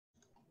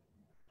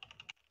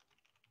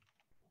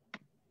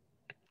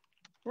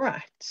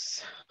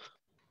Right.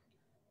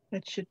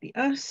 That should be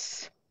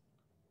us.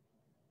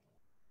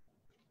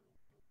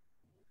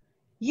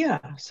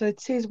 Yeah, so it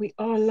says we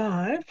are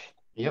live.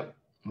 Yep,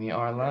 we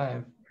are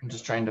live. I'm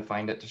just trying to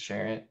find it to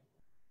share it.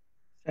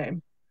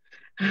 Same.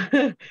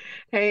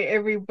 Hey,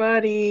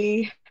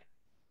 everybody.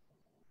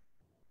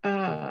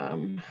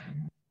 Um,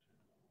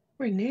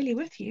 we're nearly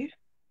with you.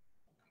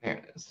 There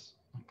it is.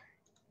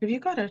 Have you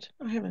got it?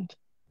 I haven't.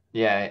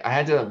 Yeah, I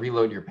had to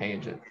reload your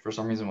page. It for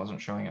some reason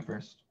wasn't showing at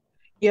first.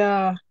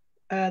 Yeah,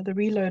 the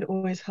reload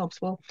always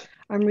helps. Well,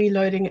 I'm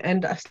reloading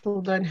and I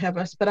still don't have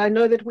us, but I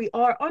know that we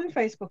are on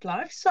Facebook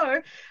Live.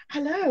 So,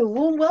 hello,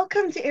 well,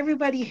 welcome to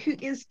everybody who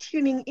is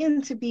tuning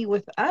in to be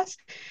with us.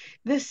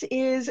 This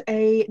is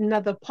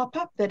another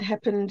pop-up that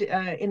happened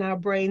in our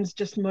brains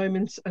just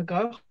moments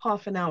ago,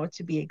 half an hour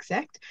to be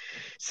exact.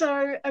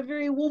 So, a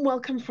very warm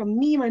welcome from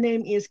me. My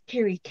name is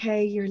Kerry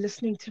K. You're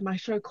listening to my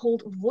show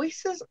called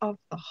Voices of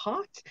the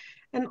Heart.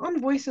 And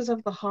on Voices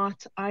of the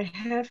Heart, I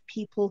have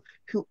people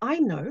who I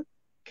know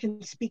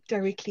can speak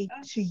directly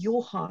to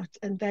your heart.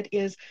 And that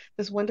is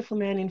this wonderful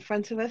man in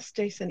front of us,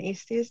 Jason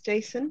Estes.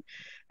 Jason,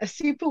 a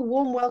super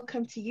warm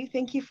welcome to you.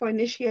 Thank you for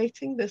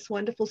initiating this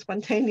wonderful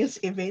spontaneous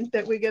event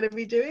that we're going to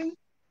be doing.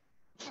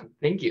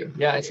 Thank you.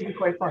 Yeah, it should be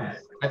quite fun.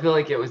 I feel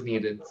like it was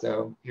needed,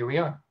 so here we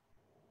are.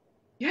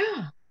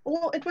 Yeah.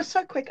 Well, it was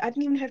so quick. I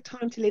didn't even have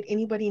time to let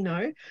anybody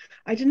know.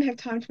 I didn't have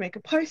time to make a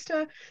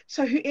poster.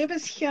 So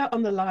whoever's here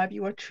on the live,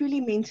 you are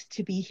truly meant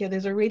to be here.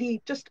 There's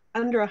already just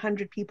under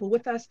 100 people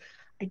with us.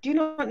 I do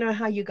not know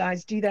how you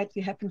guys do that.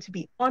 You happen to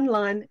be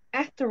online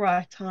at the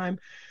right time.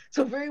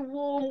 So very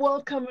warm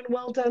welcome and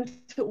well done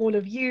to all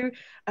of you.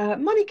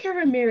 Monica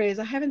Ramirez,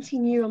 I haven't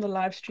seen you on the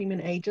live stream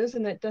in ages,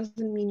 and that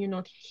doesn't mean you're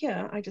not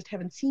here. I just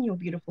haven't seen your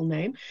beautiful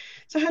name.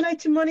 So hello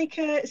to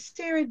Monica,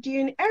 Sarah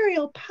Dune,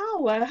 Ariel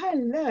Power,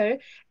 hello,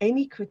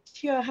 Amy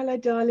Couture, hello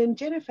darling,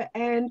 Jennifer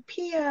Ann,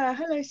 Pia,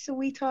 hello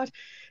sweetheart,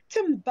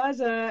 Tim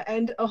Buzzer,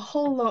 and a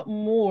whole lot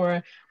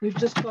more. We've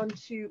just gone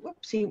to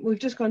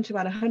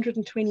about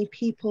 120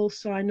 people,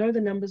 so I know the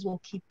numbers will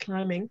keep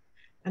climbing.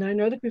 And I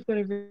know that we've got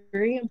a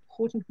very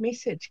important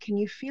message. Can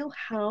you feel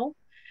how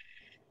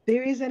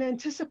there is an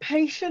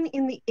anticipation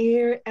in the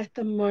air at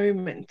the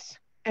moment,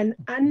 an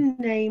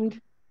unnamed,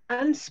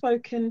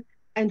 unspoken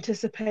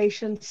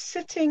anticipation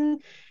sitting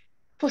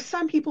for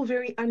some people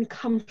very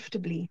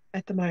uncomfortably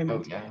at the Oh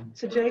moment. yeah.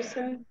 So,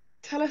 Jason,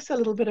 tell us a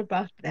little bit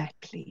about that,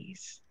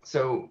 please.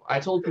 So I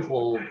told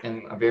people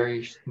in a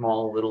very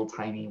small, little,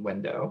 tiny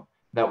window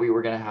that we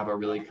were going to have a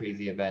really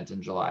crazy event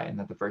in July and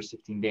that the first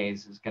 15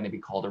 days is going to be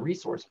called a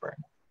resource burn.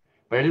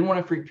 But I didn't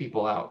want to freak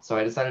people out, so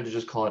I decided to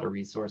just call it a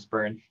resource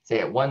burn, say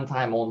it one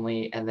time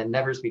only, and then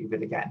never speak of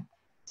it again.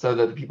 So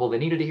that the people that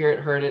needed to hear it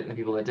heard it, and the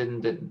people that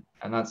didn't didn't,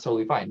 and that's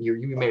totally fine. You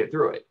made it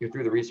through it. You're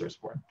through the resource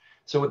burn.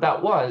 So what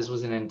that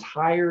was an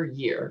entire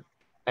year,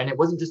 and it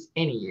wasn't just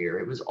any year.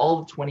 It was all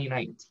of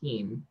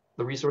 2019.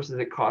 The resources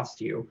it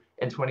cost you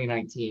in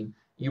 2019,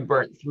 you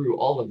burnt through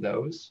all of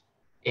those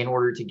in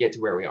order to get to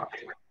where we are.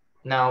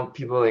 Now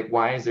people are like,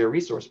 why is there a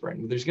resource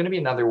burn? There's going to be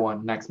another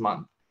one next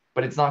month,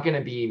 but it's not going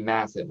to be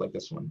massive like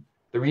this one.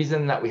 The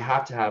reason that we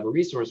have to have a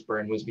resource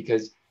burn was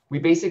because we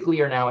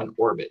basically are now in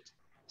orbit.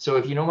 So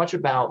if you know much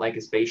about like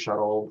a space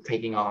shuttle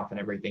taking off and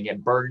everything,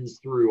 it burns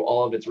through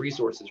all of its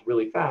resources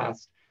really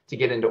fast to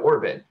get into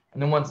orbit.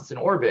 And then once it's in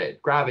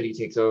orbit, gravity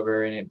takes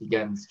over and it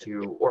begins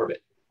to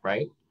orbit,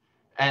 right?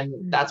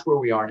 And that's where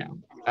we are now.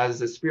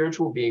 As a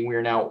spiritual being, we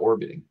are now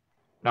orbiting.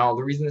 Now,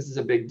 the reason this is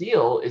a big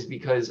deal is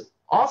because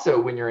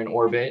also when you're in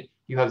orbit,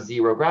 you have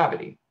zero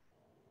gravity.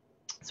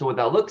 So what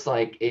that looks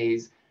like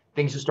is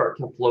things just start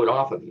to float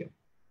off of you.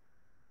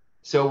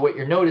 So what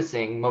you're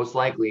noticing, most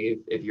likely,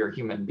 if you're a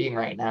human being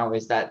right now,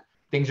 is that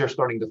things are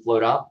starting to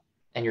float up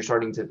and you're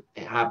starting to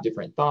have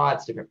different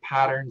thoughts, different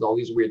patterns, all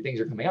these weird things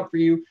are coming up for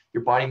you.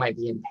 Your body might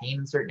be in pain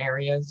in certain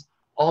areas.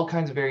 All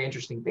kinds of very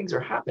interesting things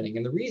are happening.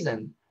 And the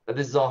reason that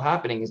this is all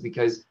happening is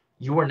because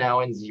you are now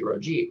in zero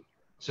G.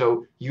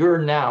 So you're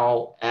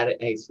now at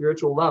a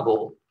spiritual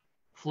level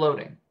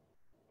floating.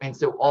 And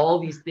so all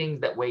these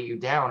things that weigh you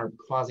down are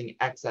causing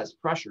excess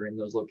pressure in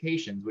those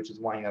locations, which is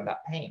why you have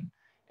that pain.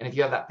 And if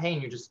you have that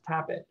pain, you just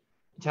tap it.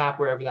 Tap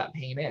wherever that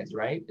pain is,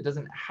 right? It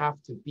doesn't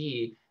have to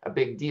be a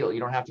big deal. You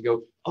don't have to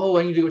go, oh,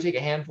 I need to go take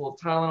a handful of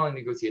Tylenol, I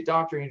need to go see a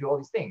doctor, I need to do all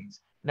these things.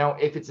 Now,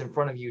 if it's in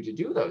front of you to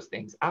do those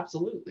things,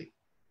 absolutely.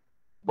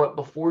 But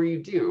before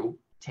you do,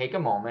 take a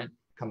moment,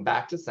 come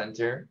back to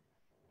center,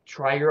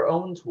 try your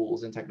own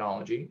tools and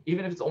technology,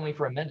 even if it's only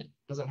for a minute.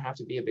 It doesn't have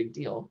to be a big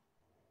deal,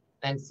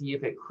 and see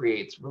if it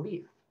creates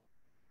relief.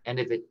 And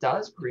if it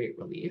does create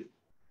relief,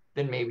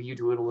 then maybe you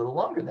do it a little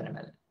longer than a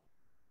minute.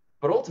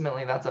 But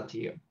ultimately, that's up to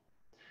you.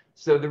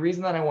 So the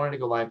reason that I wanted to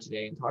go live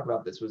today and talk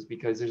about this was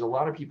because there's a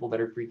lot of people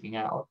that are freaking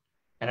out.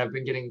 And I've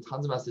been getting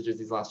tons of messages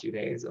these last few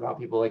days about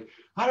people like,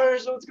 I don't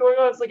understand what's going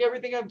on. It's like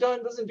everything I've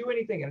done doesn't do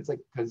anything. And it's like,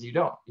 because you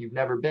don't. You've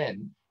never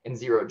been in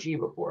zero G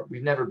before.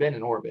 We've never been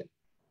in orbit.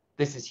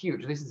 This is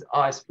huge. This is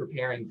us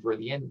preparing for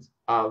the end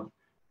of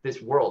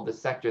this world,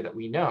 this sector that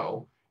we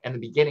know, and the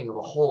beginning of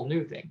a whole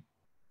new thing.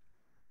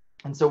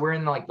 And so we're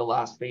in like the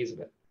last phase of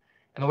it.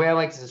 And the way I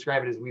like to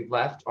describe it is we've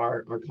left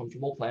our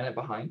comfortable planet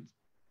behind.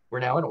 We're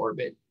now in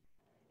orbit.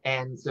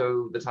 And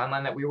so the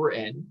timeline that we were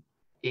in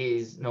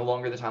is no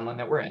longer the timeline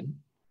that we're in.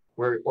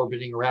 We're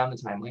orbiting around the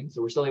timeline.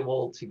 So we're still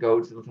able to go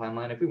to the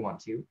timeline if we want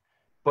to.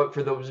 But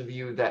for those of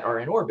you that are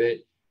in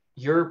orbit,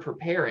 you're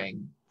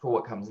preparing for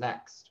what comes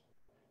next.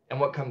 And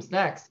what comes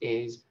next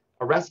is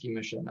a rescue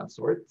mission of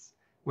sorts,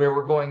 where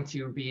we're going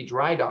to be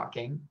dry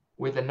docking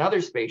with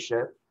another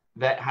spaceship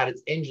that had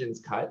its engines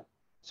cut,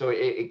 so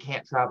it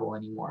can't travel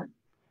anymore.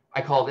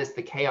 I call this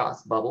the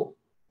chaos bubble.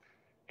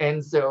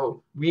 And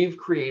so we've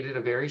created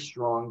a very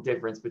strong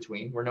difference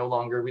between,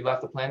 we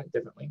left the planet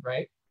differently,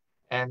 right?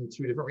 And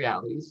two different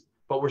realities,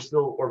 but we're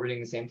still orbiting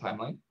the same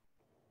timeline.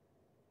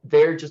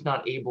 They're just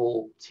not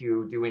able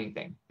to do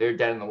anything. They're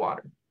dead in the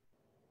water.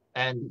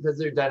 And because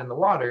they're dead in the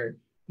water,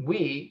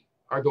 we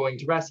are going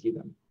to rescue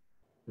them.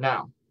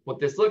 Now, what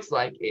this looks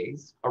like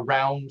is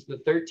around the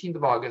 13th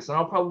of August, and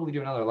I'll probably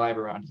do another live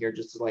around here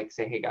just to like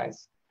say, hey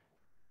guys,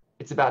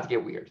 it's about to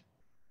get weird.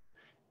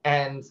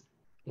 And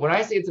when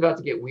I say it's about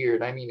to get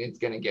weird, I mean it's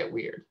going to get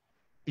weird.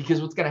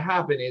 Because what's going to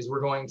happen is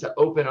we're going to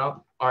open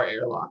up our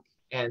airlock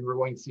and we're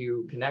going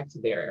to connect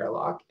to their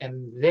airlock,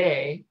 and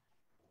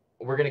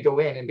we're going to go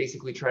in and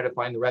basically try to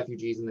find the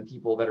refugees and the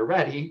people that are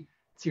ready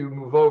to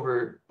move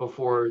over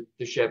before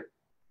the ship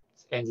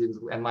engines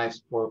and life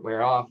support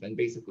wear off and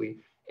basically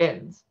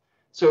ends.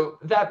 So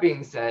that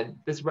being said,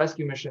 this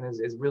rescue mission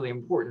is really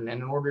important.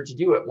 And in order to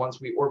do it,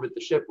 once we orbit the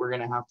ship, we're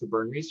going to have to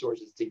burn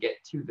resources to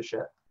get to the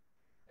ship.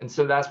 And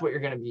so that's what you're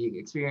going to be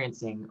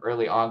experiencing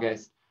early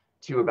August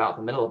to about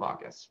the middle of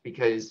August,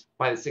 because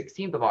by the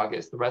 16th of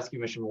August, the rescue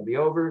mission will be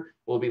over.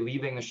 We'll be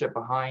leaving the ship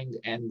behind,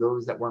 and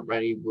those that weren't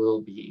ready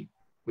will be,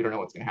 we don't know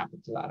what's going to happen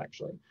to that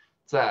actually.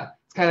 It's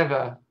kind of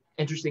a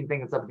interesting thing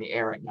that's up in the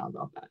air right now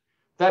about that.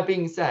 That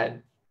being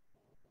said,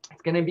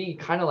 it's going to be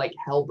kind of like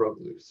hell broke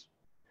loose,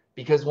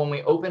 because when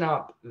we open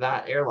up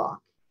that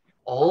airlock,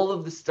 all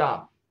of the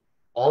stuff,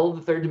 all of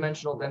the third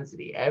dimensional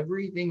density,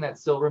 everything that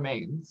still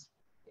remains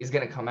is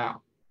going to come out.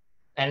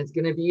 And it's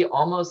going to be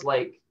almost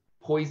like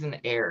poison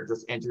air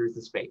just enters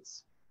the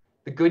space.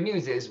 The good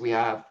news is we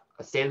have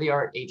a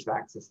state-of-the-art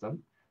HVAC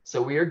system,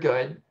 so we are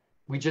good.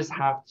 We just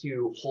have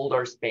to hold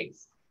our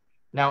space.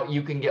 Now,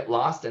 you can get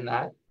lost in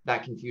that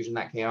confusion,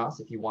 that chaos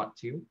if you want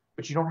to,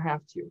 but you don't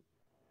have to.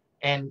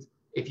 And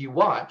if you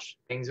watch,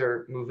 things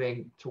are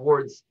moving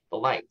towards the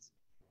light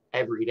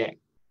every day.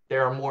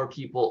 There are more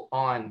people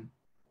on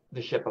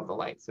the ship of the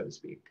light, so to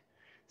speak.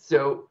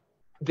 So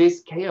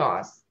this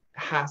chaos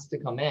has to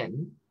come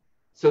in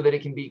so that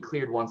it can be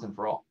cleared once and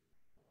for all.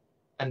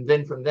 And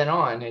then from then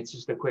on, it's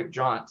just a quick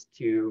jaunt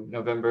to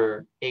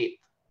November 8th.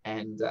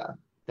 And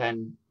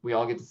then we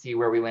all get to see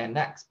where we land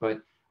next. But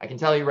I can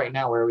tell you right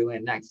now, where we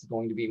land next is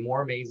going to be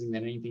more amazing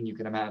than anything you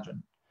can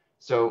imagine.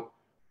 So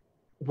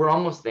we're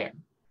almost there.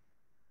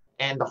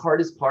 And the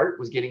hardest part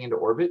was getting into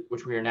orbit,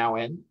 which we are now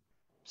in.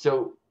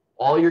 So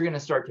all you're going to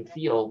start to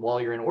feel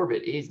while you're in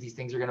orbit is these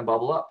things are going to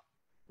bubble up,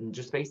 and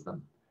just face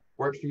them,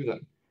 work through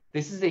them.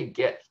 This is a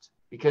gift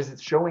because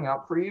it's showing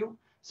up for you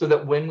so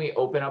that when we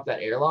open up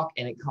that airlock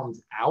and it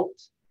comes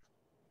out,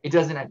 it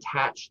doesn't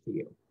attach to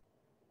you,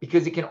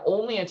 because it can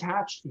only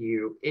attach to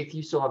you if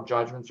you still have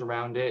judgments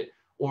around it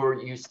or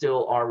you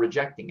still are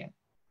rejecting it.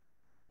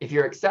 If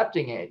you're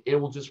accepting it, it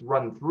will just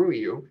run through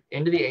you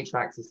into the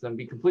HVAC system,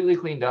 be completely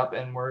cleaned up,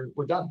 and we're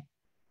done.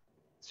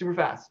 Super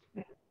fast.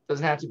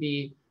 Doesn't have to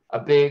be a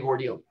big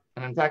ordeal.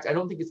 And in fact, I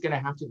don't think it's going to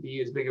have to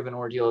be as big of an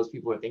ordeal as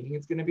people are thinking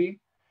it's going to be.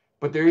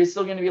 But there is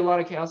still going to be a lot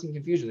of chaos and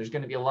confusion. There's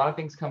going to be a lot of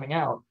things coming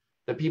out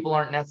that people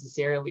aren't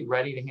necessarily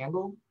ready to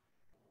handle.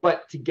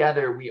 But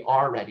together, we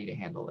are ready to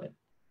handle it.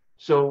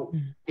 So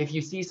if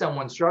you see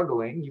someone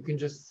struggling, you can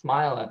just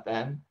smile at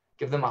them,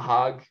 give them a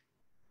hug.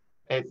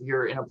 If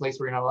you're in a place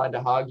where you're not allowed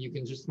to hug, you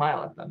can just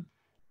smile at them.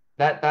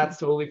 That's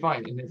totally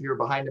fine. And if you're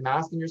behind a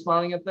mask and you're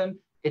smiling at them,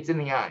 it's in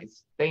the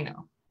eyes. They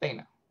know.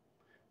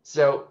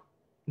 So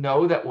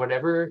know that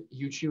whatever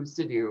you choose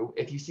to do,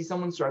 if you see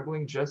someone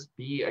struggling, just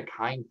be a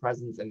kind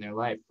presence in their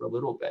life for a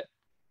little bit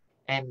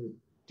and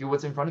do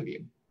what's in front of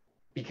you,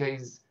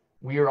 because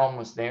we are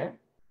almost there.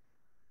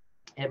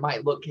 It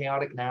might look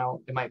chaotic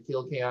now. It might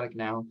feel chaotic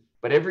now,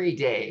 but every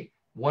day,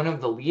 one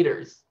of the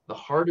leaders, the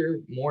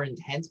harder, more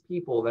intense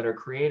people that are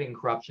creating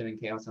corruption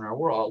and chaos in our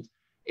world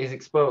is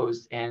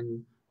exposed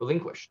and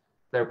relinquished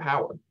their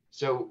power.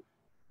 So,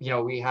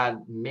 we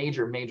had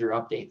major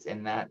updates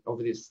in that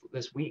over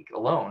this week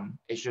alone.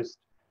 It's just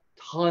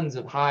tons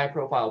of high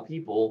profile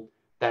people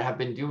that have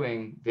been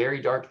doing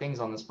very dark things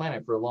on this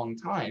planet for a long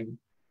time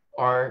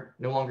are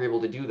no longer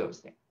able to do those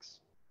things.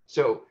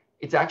 So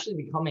it's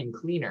actually becoming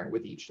cleaner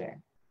with each day,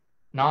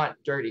 not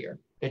dirtier.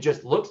 It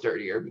just looks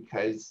dirtier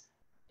because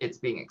it's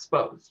being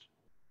exposed.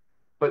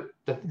 But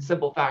the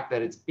simple fact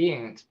that it's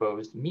being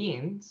exposed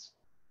means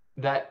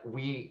that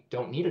we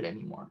don't need it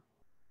anymore.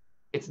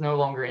 It's no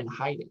longer in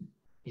hiding.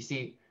 You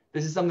see,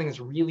 this is something that's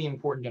really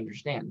important to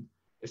understand.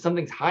 If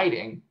something's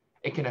hiding,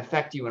 it can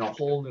affect you in a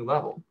whole new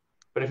level.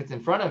 But if it's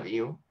in front of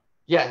you,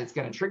 yeah, it's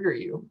going to trigger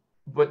you,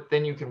 but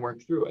then you can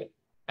work through it.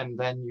 and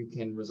then you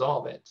can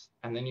resolve it.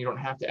 And then you don't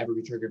have to ever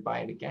be triggered by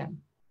it again.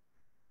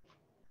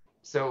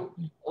 So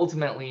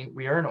ultimately,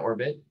 we are in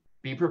orbit.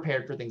 Be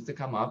prepared for things to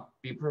come up.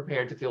 Be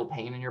prepared to feel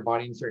pain in your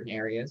body in certain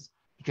areas,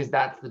 because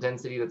that's the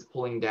density that's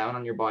pulling down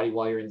on your body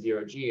while you're in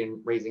 0G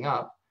and raising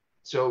up.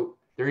 So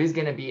there is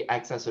going to be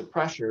excessive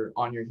pressure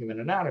on your human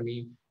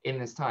anatomy in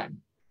this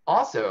time.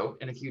 Also,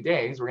 in a few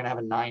days, we're going to have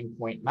a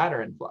 9-point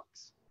matter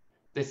influx.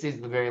 This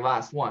is the very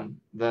last one,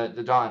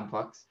 the daw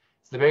influx.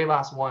 It's the very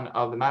last one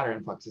of the matter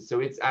influxes. So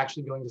it's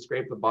actually going to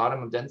scrape the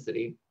bottom of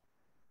density,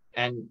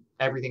 and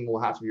everything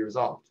will have to be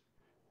resolved.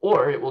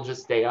 Or it will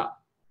just stay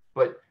up,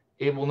 but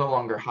it will no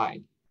longer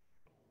hide.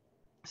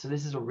 So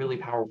this is a really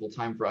powerful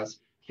time for us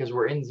because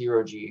we're in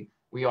 0G.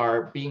 We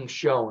are being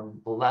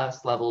shown the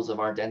last levels of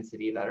our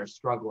density that are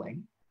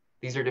struggling.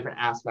 These are different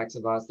aspects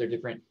of us. They're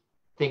different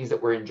things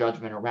that we're in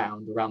judgment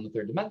around the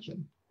third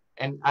dimension.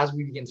 And as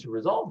we begin to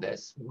resolve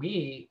this,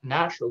 we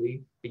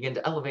naturally begin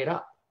to elevate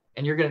up.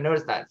 And you're going to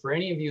notice that for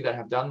any of you that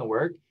have done the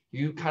work,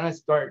 you kind of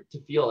start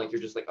to feel like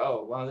you're just like,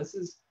 oh, well,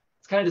 it's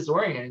kind of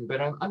disorienting, but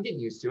I'm getting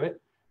used to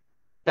it.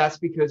 That's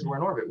because we're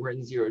in orbit. We're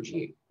in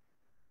 0G.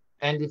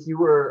 And if you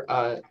were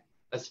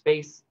a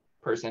space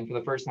person for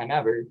the first time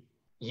ever,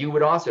 you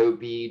would also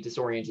be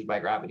disoriented by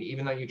gravity,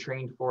 even though you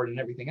trained for it and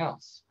everything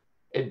else.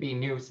 It'd be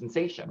new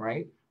sensation,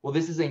 right? Well,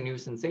 this is a new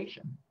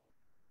sensation,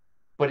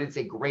 but it's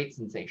a great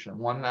sensation,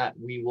 one that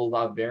we will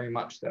love very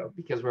much so,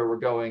 because where we're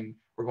going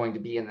to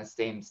be in the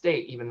same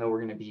state, even though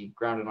we're going to be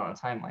grounded on a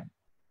timeline.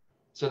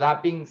 So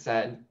that being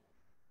said,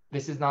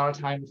 this is not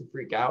a time to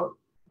freak out,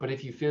 but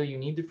if you feel you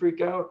need to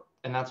freak out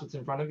and that's what's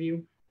in front of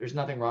you, there's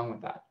nothing wrong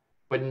with that.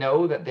 But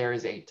know that there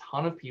is a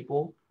ton of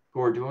people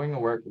who are doing the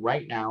work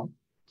right now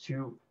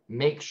to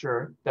make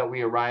sure that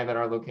we arrive at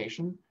our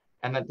location,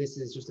 and that this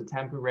is just a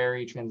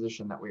temporary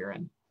transition that we are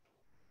in.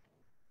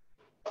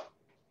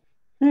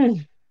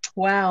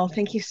 Wow,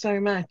 thank you so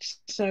much.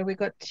 So we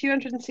got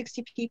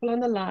 260 people on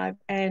the live,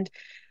 and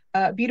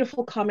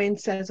beautiful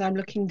comments as I'm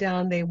looking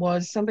down. There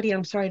was somebody,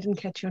 I'm sorry I didn't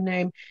catch your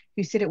name,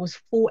 who said it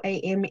was 4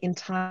 a.m. in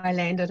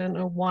Thailand. I don't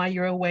know why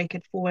you're awake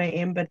at 4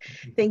 a.m., but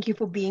thank you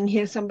for being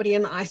here. Somebody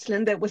in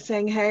Iceland that was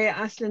saying, hey,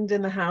 Iceland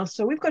in the house.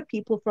 So we've got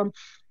people from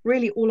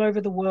really all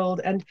over the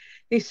world. And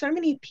there's so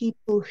many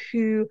people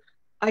who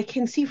I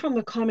can see from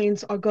the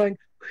comments are going,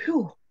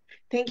 whew,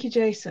 thank you,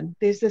 Jason.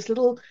 There's this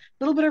little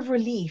bit of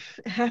relief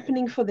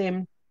happening for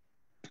them,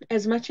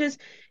 as much as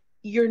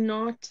you're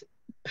not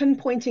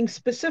pinpointing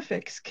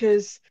specifics,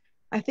 because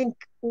I think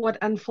what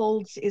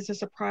unfolds is a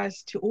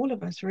surprise to all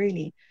of us,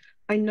 really.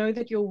 I know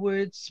that your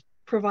words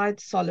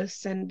provide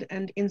solace and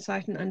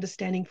insight and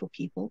understanding for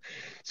people.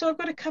 So I've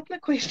got a couple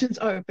of questions.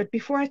 Oh, but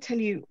before I tell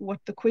you what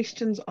the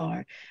questions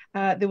are,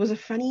 there was a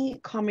funny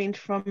comment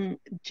from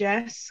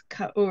Jas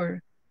Kaur,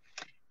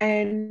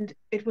 and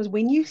it was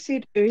when you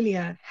said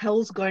earlier,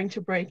 hell's going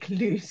to break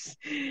loose.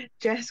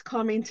 Jas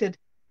commented,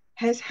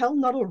 has hell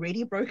not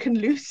already broken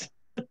loose?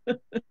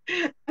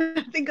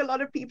 I think a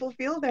lot of people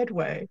feel that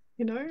way,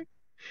 you know?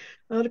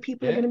 A lot of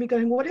people are going to be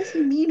going, what does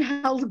he mean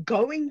hell's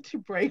going to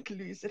break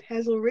loose? It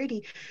has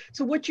already.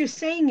 So what you're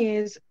saying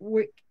is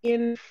we're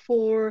in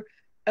for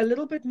a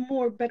little bit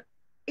more, but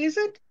is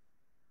it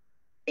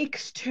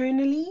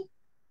externally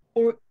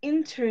or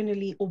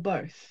internally or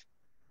both?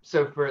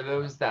 So for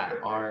those that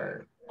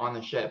are on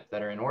the ship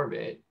that are in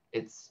orbit,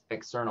 it's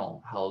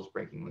external hell's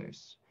breaking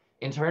loose.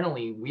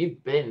 Internally,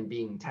 we've been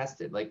being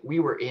tested. Like we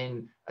were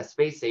in a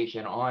space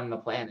station on the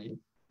planet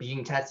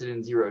being tested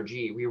in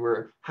 0G. We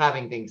were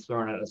having things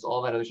thrown at us,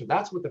 all that other stuff.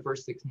 That's what the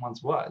first 6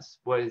 months was,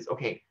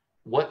 okay,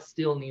 what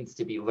still needs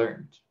to be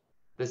learned?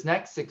 This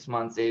next 6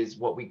 months is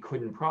what we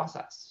couldn't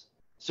process.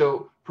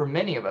 So for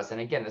many of us,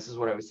 and again, this is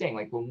what I was saying,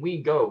 like when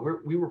we go,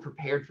 we were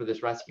prepared for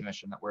this rescue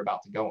mission that we're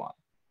about to go on.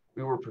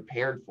 We were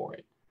prepared for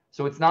it.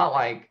 So it's not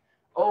like,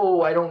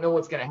 oh, I don't know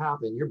what's going to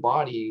happen. Your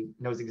body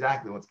knows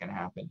exactly what's going to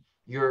happen.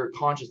 Your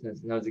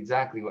consciousness knows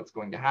exactly what's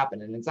going to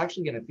happen. And it's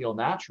actually going to feel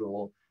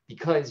natural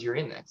because you're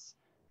in this.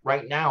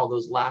 Right now,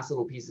 those last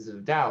little pieces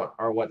of doubt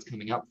are what's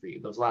coming up for you.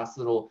 Those last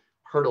little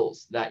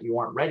hurdles that you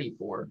aren't ready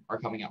for are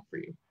coming up for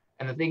you.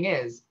 And the thing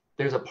is,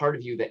 there's a part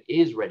of you that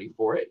is ready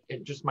for it.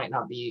 It just might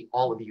not be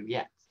all of you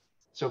yet.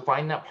 So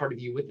find that part of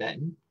you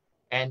within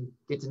and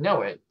get to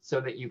know it so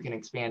that you can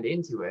expand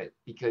into it,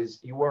 because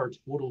you are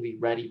totally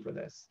ready for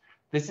this.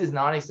 This is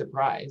not a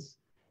surprise.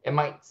 It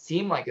might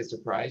seem like a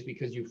surprise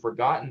because you've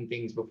forgotten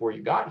things before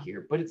you got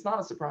here, but it's not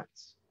a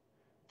surprise.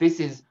 This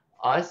is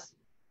us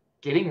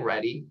getting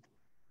ready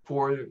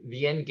for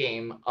the end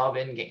game of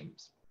end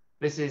games.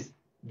 This is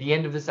the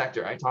end of the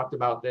sector. I talked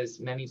about this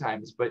many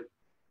times, but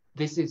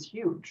this is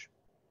huge.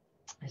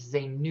 This is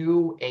a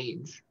new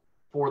age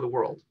for the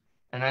world.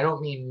 And I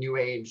don't mean new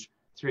age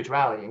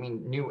spirituality. I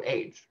mean new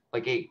age,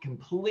 like a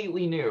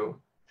completely new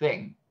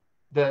thing.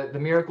 The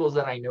miracles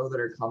that I know that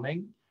are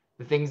coming,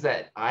 the things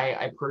that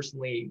I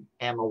personally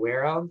am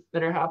aware of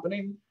that are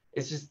happening,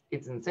 it's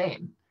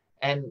insane.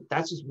 And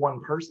that's just one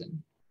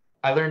person.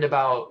 I learned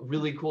about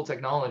really cool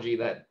technology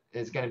that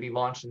is going to be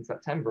launched in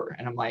September.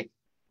 And I'm like,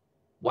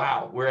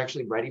 wow, we're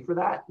actually ready for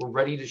that. We're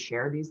ready to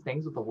share these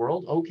things with the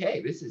world.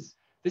 Okay, this is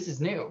This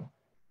is new.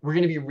 We're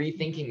going to be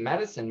rethinking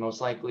medicine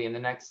most likely in the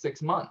next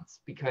 6 months,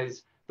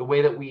 because the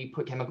way that we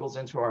put chemicals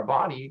into our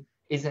body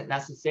isn't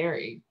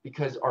necessary,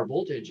 because our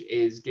voltage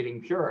is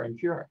getting purer and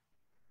purer.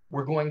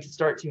 We're going to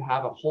start to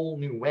have a whole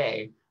new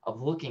way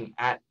of looking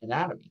at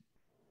anatomy.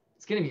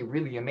 It's going to be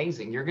really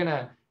amazing. You're going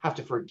to have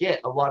to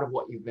forget a lot of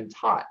what you've been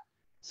taught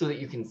so that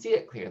you can see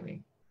it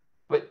clearly.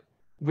 But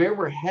where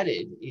we're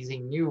headed is a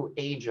new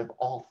age of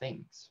all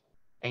things,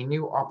 a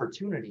new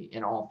opportunity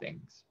in all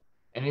things.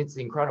 And it's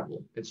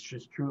incredible. It's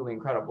just truly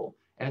incredible.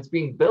 And it's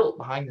being built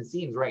behind the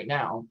scenes right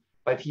now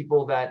by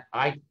people that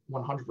I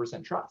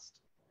 100% trust.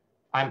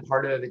 I'm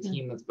part of a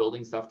team that's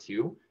building stuff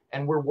too.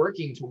 And we're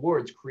working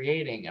towards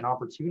creating an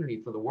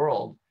opportunity for the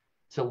world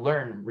to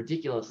learn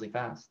ridiculously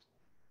fast.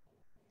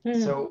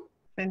 So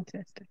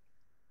fantastic.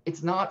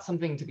 It's not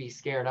something to be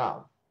scared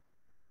of.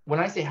 When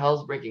I say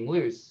hell's breaking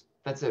loose,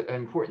 that's an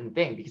important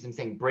thing, because I'm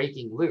saying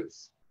breaking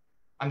loose.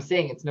 I'm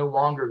saying it's no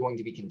longer going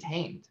to be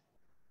contained.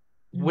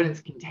 When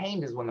it's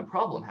contained is when the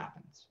problem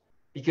happens.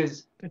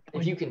 Because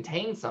if you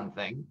contain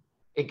something,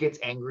 it gets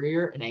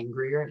angrier and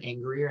angrier and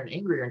angrier and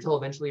angrier until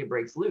eventually it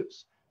breaks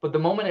loose. But the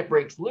moment it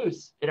breaks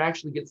loose, it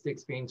actually gets to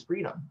experience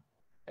freedom.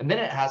 And then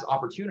it has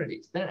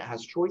opportunities. Then it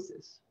has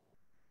choices.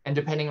 And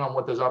depending on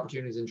what those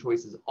opportunities and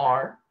choices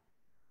are,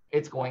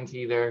 it's going to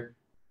either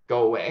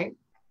go away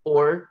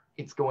or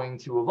it's going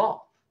to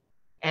evolve.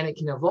 And it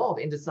can evolve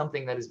into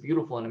something that is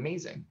beautiful and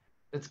amazing.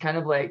 It's kind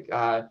of like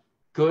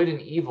good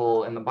and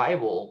evil in the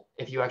Bible.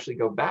 If you actually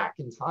go back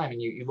in time and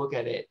you look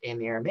at it in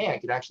the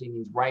Aramaic, it actually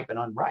means ripe and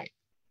unripe,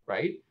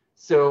 right?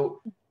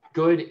 So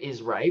good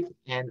is ripe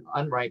and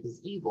unripe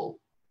is evil.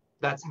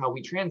 That's how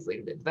we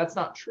translated it. That's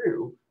not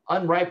true.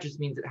 Unripe just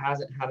means it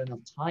hasn't had enough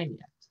time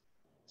yet.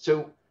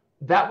 So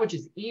that which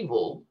is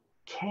evil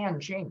can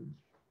change.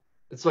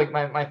 It's like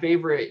my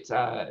favorite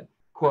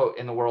quote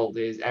in the world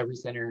is every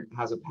sinner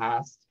has a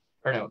past,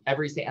 or no,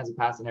 every saint has a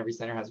past and every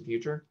sinner has a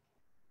future.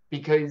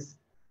 Because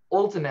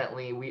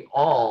ultimately we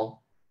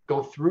all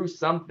go through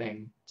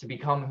something to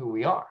become who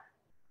we are.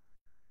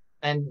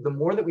 And the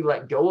more that we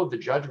let go of the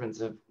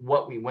judgments of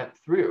what we went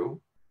through,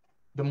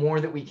 the more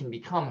that we can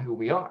become who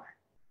we are.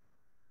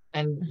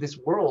 And this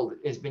world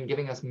has been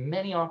giving us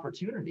many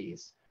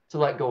opportunities to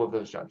let go of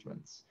those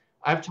judgments.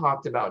 I've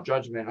talked about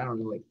judgment, I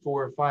don't know, like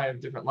 4 or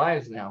 5 different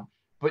lives now.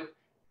 But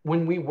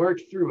when we work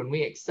through and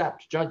we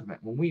accept judgment,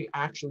 when we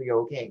actually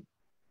go, okay,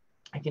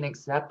 I can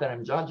accept that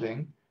I'm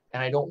judging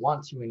and I don't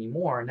want to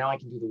anymore. Now I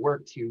can do the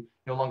work to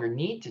no longer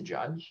need to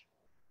judge.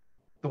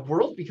 The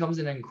world becomes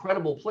an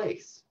incredible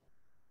place.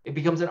 It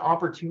becomes an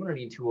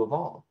opportunity to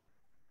evolve.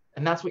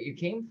 And that's what you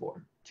came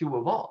for, to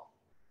evolve.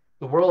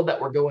 The world that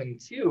we're going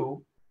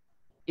to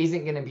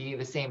isn't going to be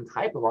the same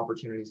type of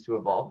opportunities to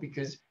evolve,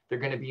 because they're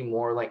going to be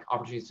more like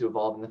opportunities to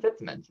evolve in the 5th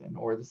dimension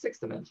or the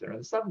 6th dimension or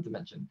the 7th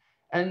dimension.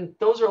 And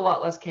those are a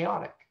lot less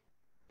chaotic,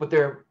 but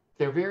they're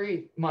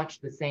very much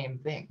the same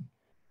thing.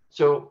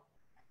 So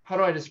how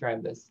do I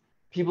describe this?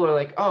 People are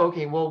like, oh,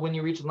 okay, well, when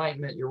you reach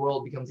enlightenment, your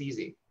world becomes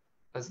easy.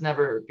 That's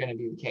never going to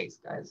be the case,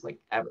 guys, like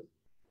ever.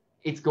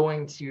 It's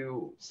going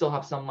to still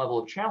have some level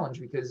of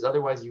challenge, because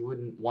otherwise you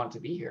wouldn't want to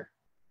be here.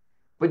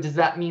 But does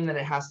that mean that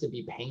it has to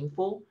be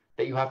painful,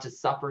 that you have to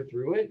suffer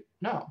through it?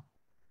 No.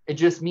 It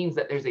just means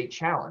that there's a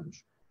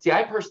challenge. See,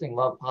 I personally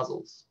love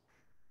puzzles.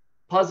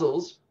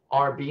 Puzzles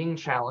are being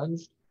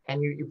challenged,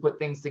 and you put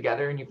things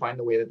together and you find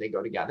the way that they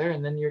go together,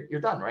 and then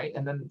you're done, right?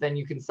 And then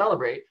you can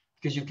celebrate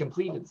because you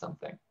completed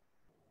something.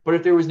 But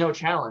if there was no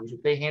challenge,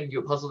 if they handed you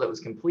a puzzle that was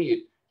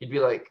complete, you'd be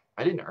like,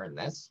 I didn't earn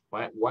this.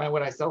 Why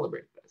would I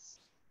celebrate this?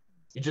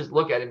 You just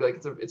look at it and be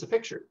like, it's a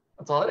picture.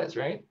 That's all it is,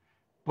 right?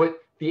 But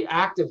the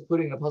act of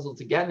putting the puzzle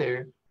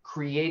together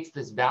creates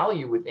this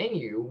value within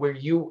you where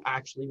you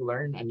actually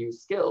learn a new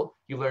skill.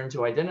 You learn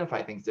to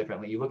identify things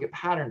differently. You look at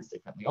patterns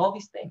differently, all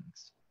these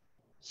things.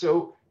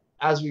 So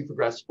as we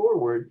progress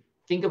forward,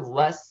 think of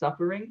less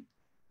suffering,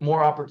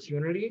 more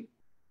opportunity,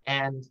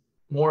 and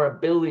more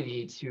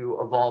ability to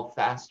evolve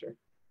faster.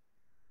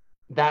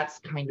 That's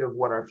kind of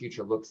what our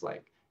future looks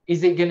like.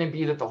 Is it going to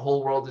be that the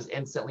whole world is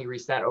instantly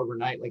reset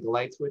overnight like a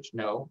light switch?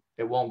 No,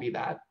 it won't be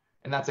that.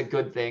 And that's a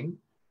good thing,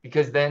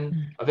 because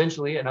then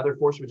eventually another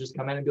force would just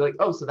come in and be like,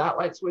 oh, so that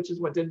light switch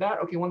is what did that?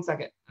 Okay, 1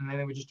 second. And then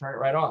they would just turn it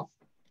right off.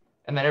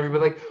 And then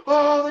everybody like,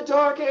 oh, the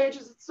dark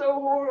ages, it's so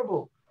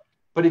horrible.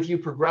 But if you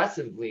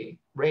progressively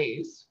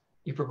raise,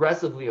 you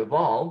progressively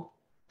evolve,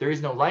 there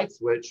is no light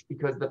switch,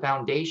 because the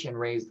foundation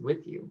raised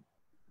with you.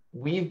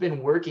 We've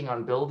been working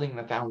on building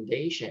the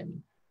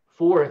foundation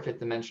for a 5th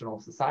dimensional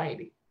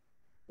society.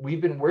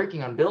 We've been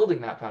working on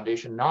building that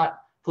foundation, not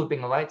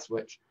flipping a light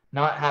switch,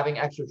 not having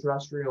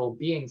extraterrestrial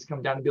beings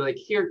come down and be like,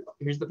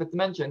 here's the 5th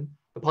dimension.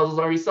 The puzzle's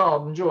already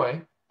solved,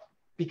 enjoy.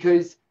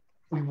 Because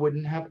we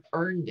wouldn't have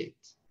earned it.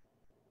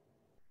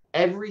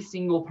 Every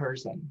single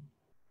person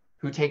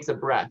who takes a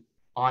breath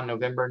on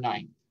November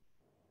 9th,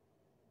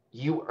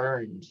 you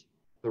earned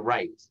the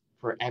right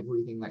for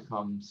everything that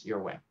comes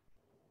your way.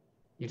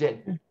 You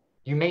did.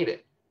 You made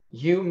it.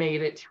 You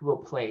made it to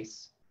a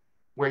place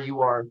where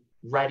you are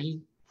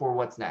ready for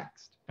what's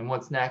next. And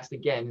what's next,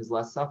 again, is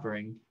less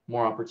suffering,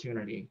 more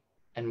opportunity.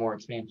 and more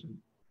expansion.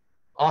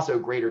 Also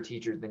greater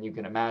teachers than you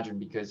can imagine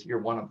because you're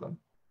one of them.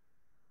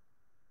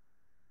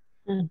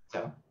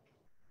 So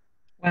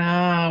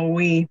Wow,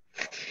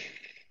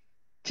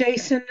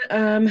 Jason,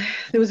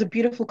 there was a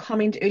beautiful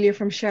comment earlier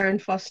from Sharon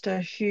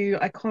Foster, who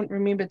I can't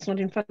remember, it's not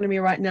in front of me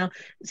right now,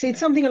 said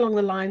something along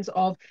the lines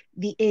of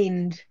the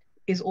end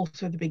is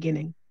also the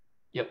beginning.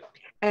 yep.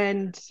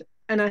 And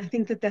and I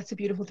think that that's a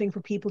beautiful thing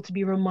for people to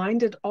be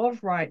reminded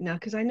of right now,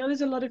 because I know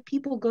there's a lot of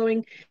people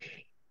going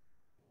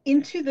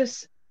into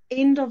this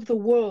end of the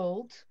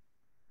world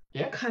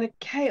Yeah. kind of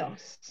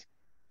chaos.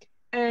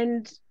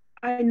 And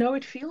I know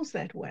it feels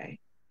that way,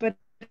 but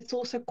it's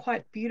also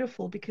quite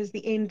beautiful because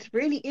the end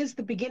really is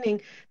the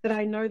beginning that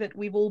I know that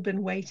we've all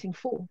been waiting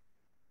for.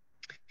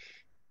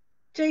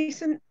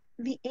 Jason,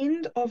 the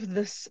end of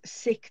this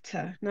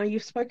sector, now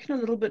you've spoken a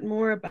little bit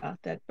more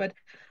about that, but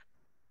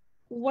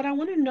what I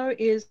want to know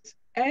is,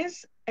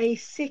 as a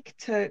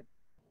sector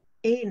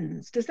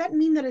ends, does that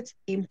mean that it's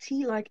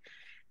empty, like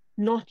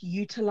not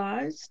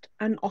utilized,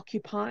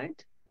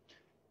 unoccupied?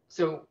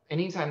 So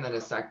anytime that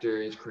a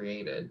sector is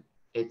created,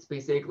 it's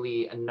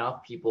basically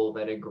enough people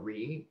that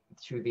agree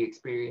to the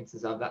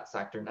experiences of that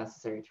sector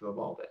necessary to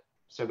evolve it.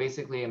 So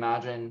basically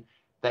imagine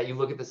that you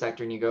look at the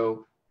sector and you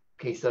go,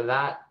 okay, so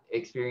that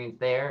experience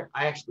there,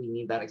 I actually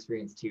need that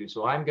experience too.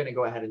 So I'm going to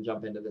go ahead and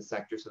jump into this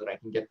sector so that I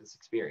can get this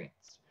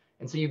experience.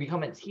 And so you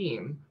become a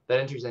team that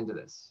enters into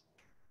this,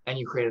 and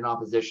you create an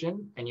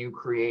opposition and you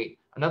create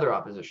another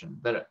opposition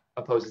that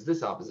opposes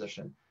this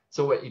opposition.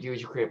 So what you do is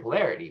you create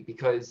polarity,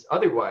 because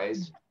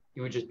otherwise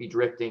you would just be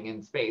drifting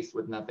in space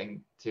with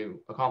nothing to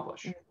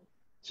accomplish.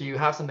 So you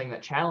have something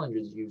that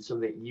challenges you so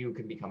that you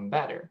can become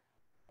better.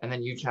 And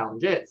then you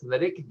challenge it so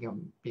that it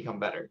can become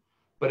better.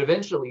 But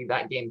eventually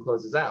that game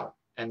closes out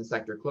and the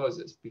sector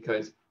closes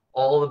because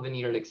all of the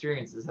needed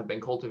experiences have been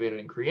cultivated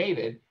and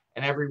created.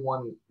 And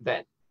everyone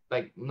that,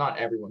 like, not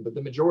everyone, but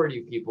the majority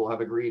of people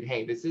have agreed,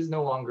 hey, this is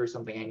no longer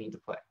something I need to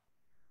play.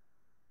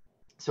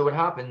 So what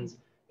happens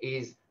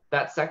is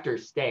that sector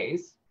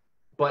stays,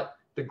 but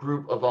the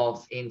group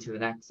evolves into the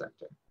next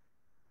sector.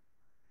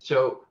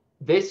 So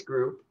this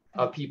group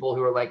of people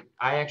who are like,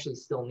 I actually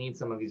still need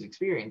some of these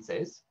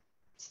experiences,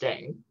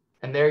 stay.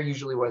 And they're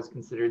usually what's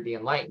considered the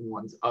enlightened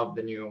ones of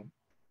the new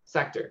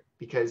sector,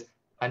 because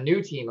a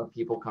new team of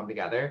people come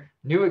together,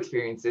 new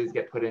experiences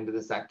get put into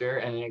the sector,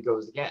 and then it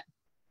goes again.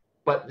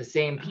 But the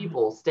same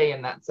people stay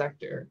in that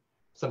sector.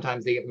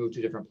 Sometimes they get moved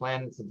to different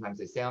planets, sometimes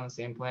they stay on the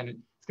same planet.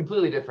 It's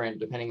completely different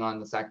depending on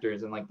the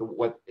sectors and like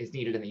what is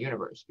needed in the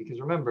universe.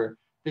 Because remember,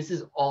 this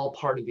is all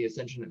part of the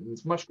ascension, and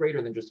it's much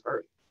greater than just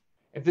Earth.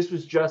 If this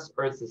was just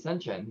Earth's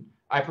ascension,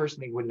 I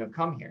personally wouldn't have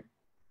come here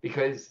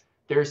because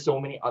there are so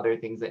many other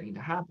things that need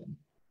to happen.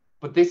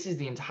 But this is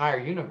the entire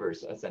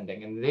universe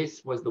ascending, and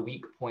this was the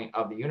weak point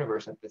of the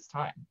universe at this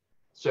time.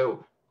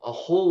 So a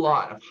whole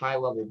lot of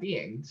high-level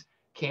beings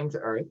came to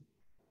Earth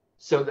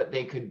so that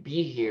they could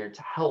be here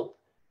to help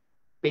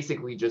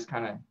basically just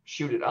kind of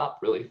shoot it up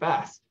really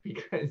fast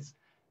because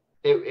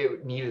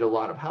it needed a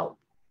lot of help.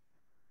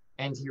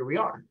 And here we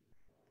are,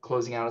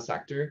 closing out a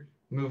sector,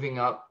 moving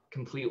up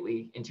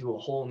completely into a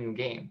whole new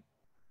game.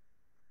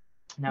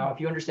 Now, if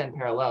you understand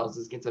parallels,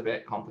 this gets a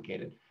bit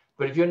complicated,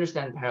 but if you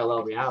understand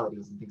parallel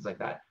realities and things like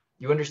that,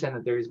 you understand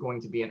that there is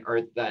going to be an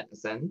Earth that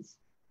ascends,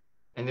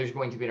 and there's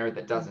going to be an Earth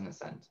that doesn't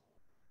ascend.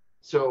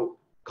 So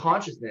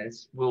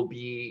consciousness will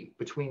be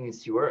between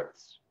these two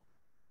Earths.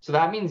 So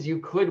that means you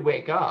could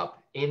wake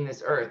up in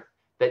this Earth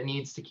that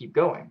needs to keep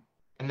going.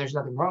 And there's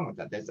nothing wrong with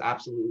that. That's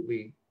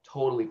absolutely,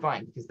 totally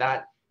fine, because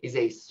that is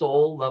a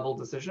soul level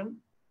decision.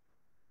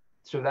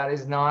 So that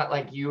is not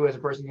like you as a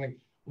person going,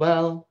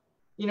 well,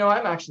 you know,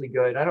 I'm actually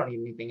good. I don't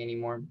need anything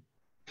anymore.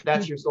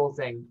 That's your soul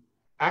saying,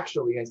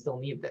 actually, I still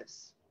need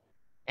this.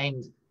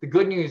 And the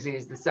good news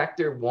is the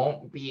sector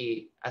won't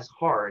be as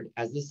hard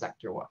as this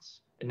sector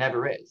was. It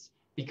never is,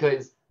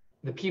 because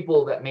the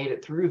people that made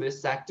it through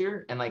this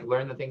sector and like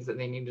learned the things that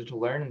they needed to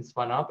learn and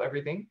spun up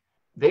everything,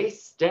 they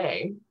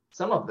stay,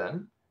 some of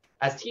them,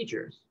 as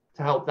teachers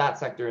to help that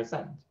sector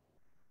ascend.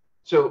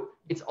 So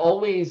it's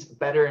always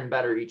better and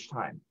better each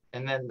time.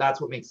 And then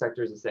that's what makes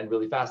sectors ascend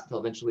really fast until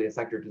eventually a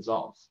sector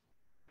dissolves.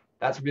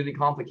 That's really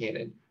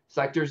complicated.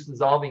 Sectors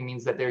dissolving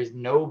means that there's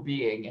no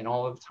being in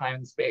all of time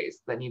and space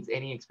that needs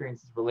any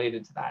experiences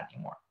related to that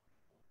anymore.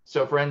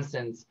 So for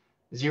instance,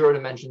 zero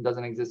dimension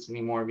doesn't exist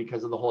anymore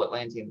because of the whole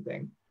Atlantean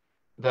thing.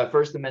 The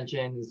first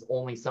dimension is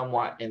only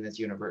somewhat in this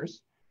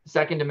universe. The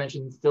second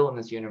dimension is still in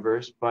this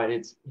universe, but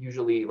it's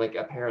usually like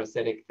a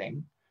parasitic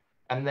thing.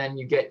 And then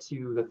you get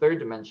to the third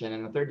dimension,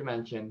 and the third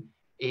dimension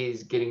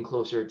is getting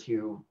closer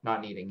to not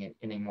needing it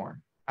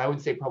anymore. I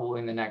would say probably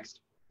in the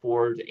next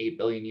 4 to 8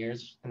 billion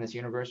years in this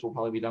universe, we'll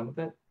probably be done with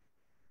it.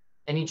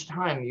 And each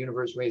time the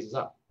universe raises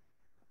up,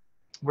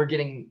 we're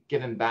getting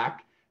given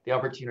back the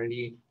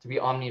opportunity to be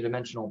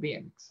omnidimensional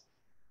beings.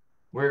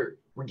 We're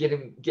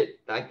getting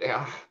like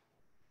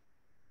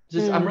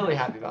I'm really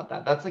happy about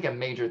that. That's like a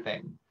major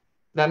thing.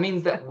 That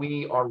means that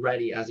we are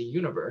ready as a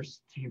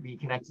universe to be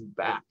connected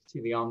back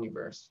to the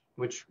omniverse,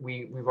 which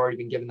we've already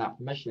been given that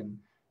permission.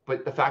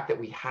 But the fact that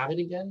we have it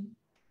again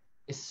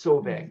is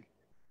so big.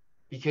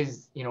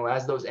 Because, you know,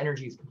 as those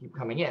energies keep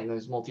coming in,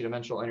 those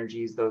multidimensional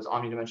energies, those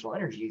omnidimensional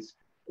energies,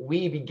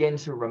 we begin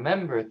to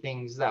remember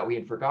things that we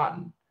had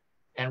forgotten.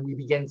 And we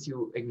begin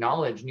to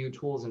acknowledge new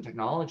tools and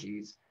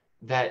technologies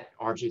that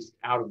are just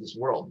out of this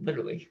world,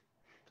 literally.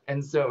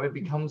 And so it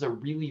becomes a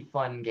really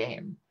fun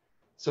game.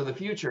 So the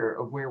future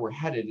of where we're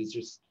headed is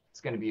just,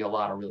 it's going to be a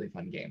lot of really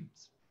fun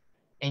games.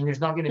 And there's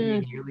not going to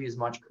be nearly as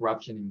much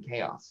corruption and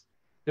chaos.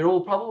 There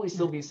will probably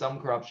still be some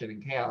corruption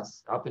and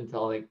chaos up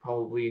until like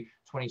probably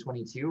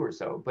 2022 or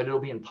so, but it'll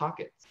be in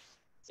pockets.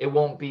 It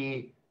won't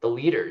be the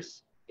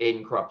leaders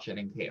in corruption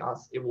and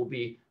chaos. It will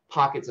be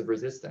pockets of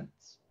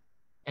resistance.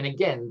 And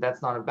again,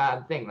 that's not a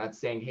bad thing. That's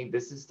saying, hey,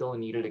 this is still a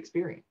needed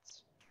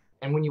experience.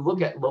 And when you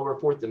look at lower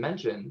fourth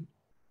dimension,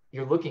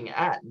 you're looking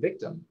at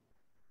victim.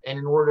 And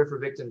in order for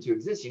victim to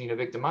exist, you need a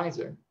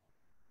victimizer.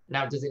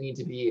 Now, does it need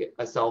to be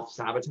a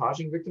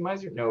self-sabotaging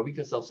victimizer? No,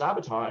 because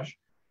self-sabotage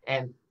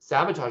and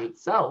sabotage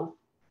itself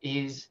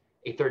is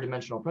a third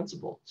dimensional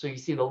principle. So you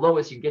see the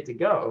lowest you get to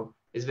go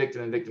is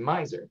victim and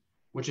victimizer,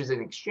 which is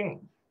an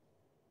exchange.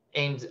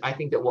 And I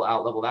think that we'll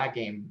outlevel that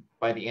game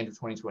by the end of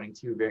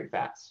 2022 very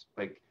fast.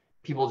 Like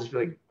people just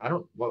be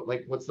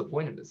like, what's the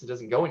point of this? It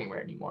doesn't go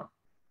anywhere anymore.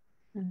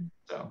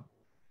 So.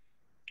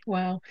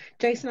 Wow.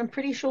 Jason, I'm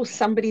pretty sure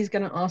somebody's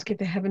going to ask if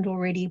they haven't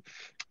already,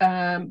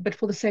 but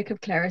for the sake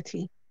of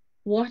clarity,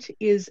 what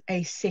is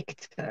a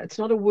sector? It's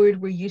not a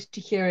word we're used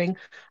to hearing.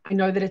 I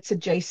know that it's a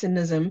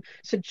Jasonism.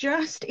 So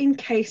just in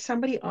case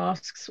somebody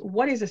asks,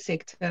 what is a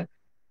sector?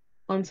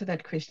 Answer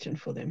that question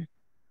for them.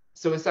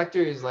 So a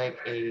sector is like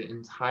an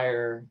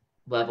entire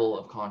level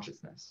of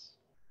consciousness.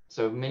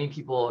 So many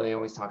people, they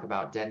always talk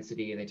about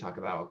density, they talk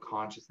about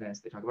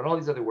consciousness, they talk about all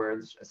these other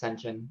words,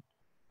 ascension,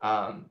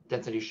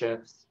 density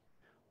shifts,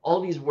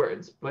 all these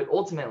words. But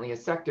ultimately, a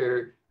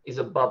sector is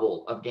a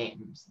bubble of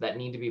games that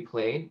need to be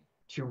played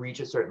to reach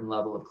a certain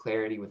level of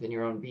clarity within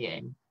your own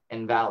being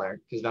and valor,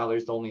 because valor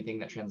is the only thing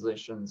that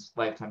transitions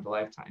lifetime to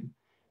lifetime.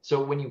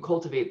 So when you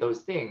cultivate those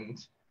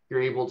things,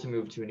 you're able to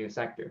move to a new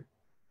sector.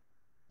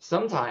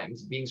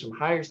 Sometimes beings from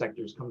higher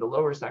sectors come to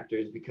lower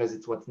sectors because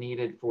it's what's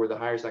needed for the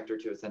higher sector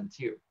to ascend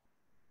to.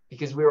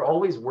 Because we're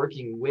always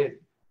working with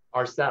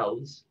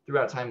ourselves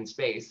throughout time and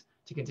space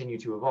to continue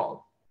to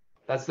evolve.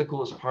 That's the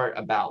coolest part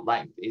about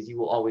life, is you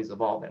will always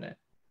evolve in it,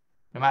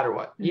 no matter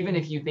what. Even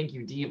if you think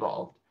you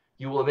de-evolved,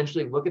 you will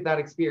eventually look at that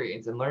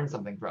experience and learn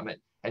something from it,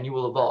 and you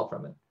will evolve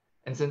from it.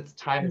 And since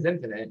time is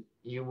infinite,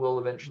 you will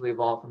eventually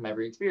evolve from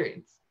every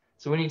experience.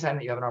 So anytime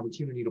that you have an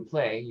opportunity to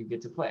play, you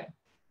get to play.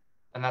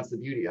 And that's the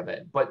beauty of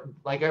it. But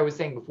like I was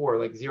saying before,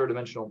 like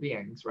zero-dimensional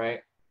beings,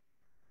 right?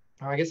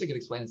 Or I guess I could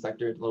explain a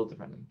sector a little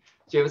differently.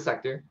 So you have a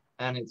sector,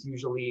 and it's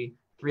usually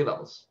 3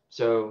 levels.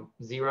 So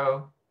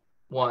 0,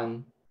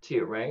 1,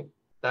 2, right?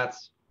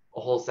 That's a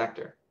whole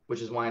sector,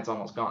 which is why it's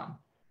almost gone.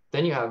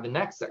 Then you have the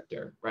next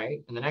sector,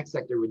 right? And the next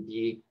sector would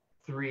be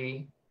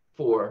 3,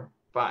 4,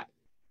 5.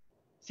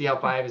 See how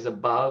 5 is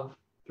above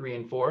 3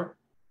 and 4?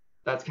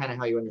 That's kind of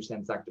how you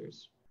understand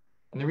sectors.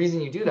 And the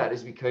reason you do that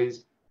is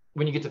because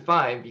when you get to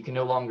 5, you can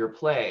no longer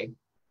play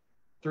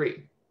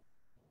 3,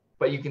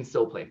 but you can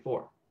still play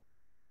 4.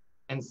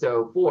 And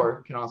so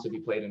 4 can also be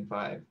played in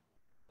 5.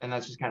 And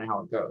that's just kind of how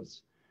it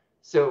goes.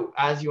 So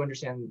as you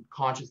understand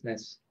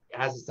consciousness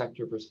as a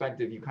sector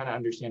perspective, you kind of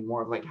understand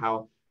more of like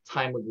how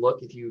time would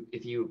look if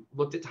you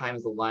looked at time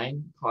as a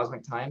line,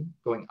 cosmic time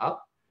going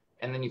up,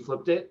 and then you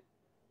flipped it,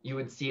 you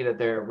would see that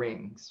there are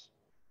rings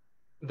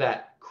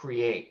that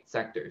create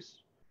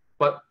sectors.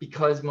 But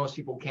because most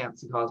people can't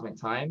see cosmic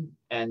time,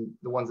 and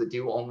the ones that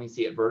do only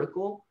see it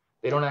vertical,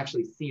 they don't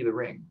actually see the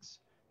rings.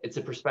 It's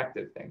a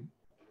perspective thing.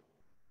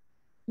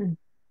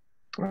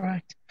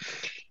 Right.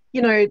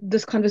 You know,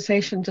 this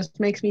conversation just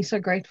makes me so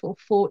grateful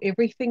for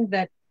everything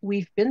that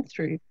we've been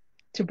through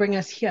to bring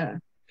us here.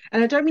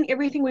 And I don't mean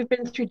everything we've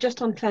been through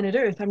just on planet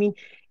Earth. I mean,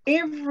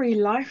 every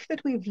life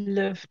that we've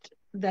lived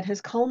that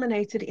has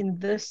culminated in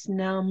this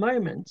now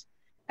moment,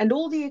 and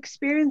all the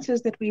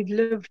experiences that we've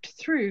lived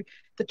through,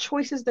 the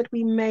choices that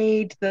we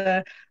made,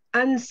 the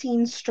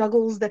unseen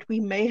struggles that we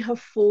may have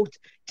fought,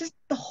 just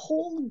the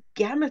whole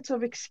gamut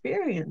of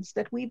experience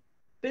that we've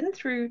been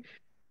through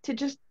to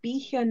just be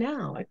here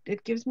now.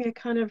 It gives me a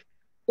kind of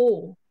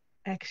awe,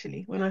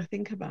 actually, when I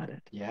think about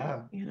it.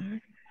 Yeah. You know,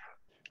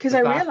 because I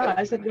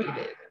realize that we made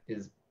it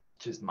is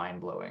just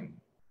mind-blowing.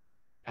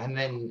 And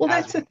then well,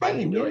 as that's we the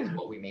finally thing, realize yeah.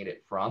 what we made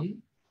it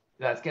from,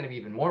 that's going to be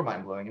even more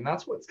mind-blowing. And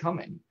that's what's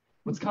coming.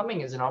 What's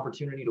coming is an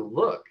opportunity to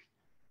look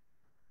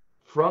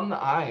from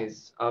the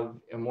eyes of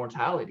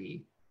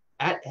immortality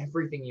at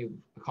everything you've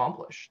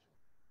accomplished.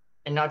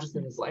 And not just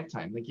in this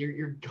lifetime. Like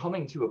you're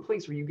coming to a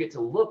place where you get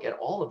to look at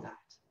all of that.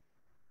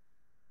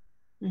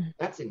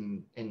 That's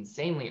an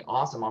insanely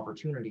awesome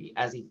opportunity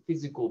as a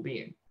physical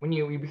being. When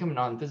you become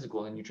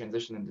non-physical and you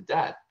transition into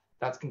death,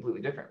 that's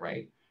completely different,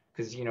 right?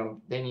 Because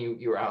then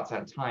you're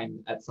outside of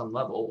time at some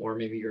level, or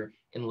maybe you're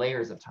in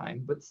layers of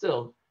time, but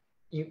still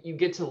you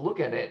get to look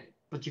at it,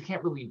 but you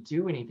can't really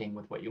do anything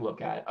with what you look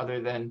at other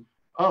than,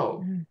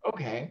 oh,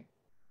 okay.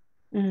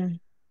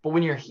 But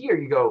when you're here,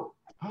 you go,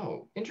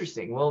 oh,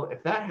 interesting. Well,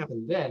 if that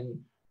happened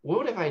then,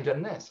 what if I had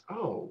done this?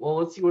 Oh, well,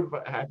 let's see what if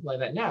I apply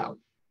that now.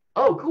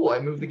 Oh, cool. I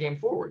moved the game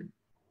forward,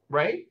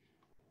 right?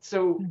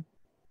 So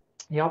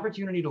the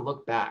opportunity to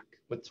look back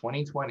with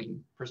 2020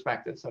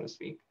 perspective, so to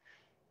speak,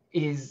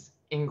 is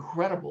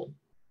incredible.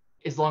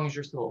 As long as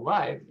you're still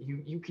alive,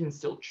 you can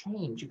still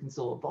change, you can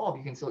still evolve,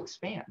 you can still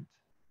expand.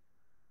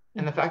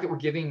 And the fact that we're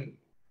getting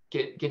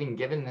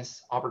given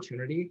this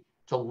opportunity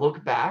to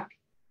look back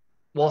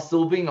while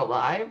still being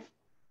alive,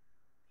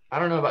 I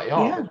don't know about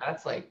y'all, Yeah,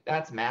 but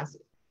that's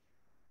massive.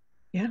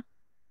 yeah,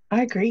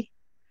 I agree.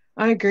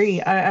 I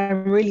agree.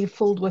 I'm really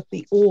filled with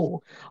the awe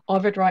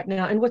of it right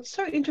now. And what's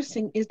so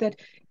interesting is that,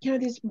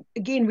 there's,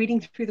 again, reading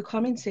through the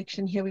comment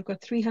section here, we've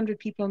got 300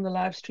 people on the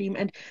live stream,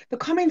 and the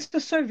comments are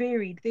so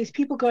varied. There's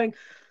people going,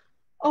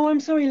 oh,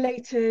 I'm so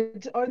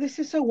elated. Oh, this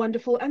is so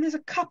wonderful. And there's a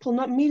couple,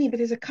 not many, but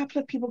there's a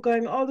couple of people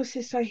going, oh, this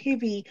is so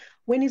heavy.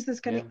 When is this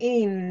going Yeah. to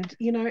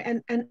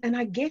end? And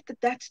I get that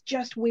that's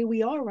just where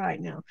we are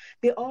right now.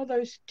 There are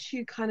those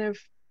two kind of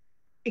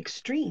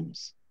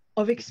extremes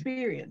of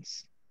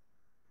experience.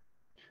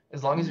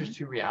 As long as there's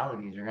two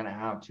realities, you're gonna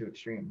have two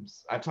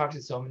extremes. I've talked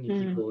to so many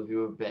Mm. people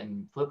who have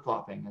been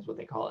flip-flopping, is what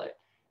they call it,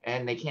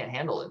 and they can't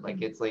handle it.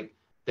 Like it's like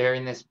they're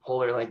in this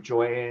polar, like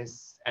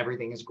joyous,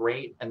 everything is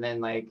great, and then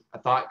like a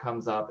thought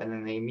comes up, and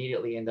then they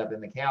immediately end up in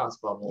the chaos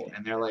bubble,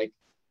 and they're like,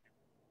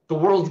 the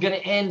world's gonna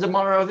end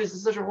tomorrow. This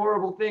is such a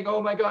horrible thing.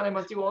 Oh my god, I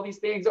must do all these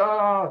things.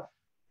 Ah,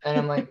 and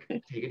I'm like,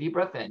 take a deep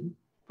breath in,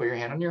 put your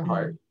hand on your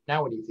heart.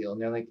 Now what do you feel?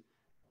 And they're like,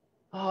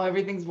 oh,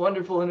 everything's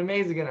wonderful and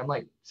amazing. And I'm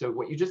like, so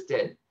what you just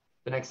did,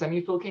 the next time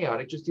you feel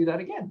chaotic, just do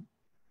that again.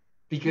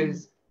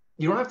 Because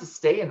you don't have to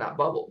stay in that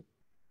bubble.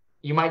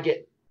 You might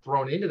get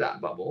thrown into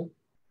that bubble,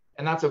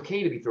 and that's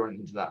okay to be thrown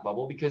into that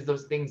bubble, because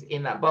those things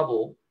in that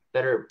bubble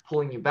that are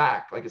pulling you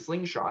back like a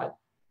slingshot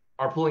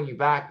are pulling you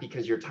back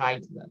because you're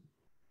tied to them.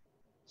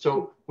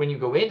 So when you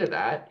go into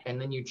that and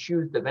then you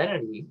choose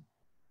divinity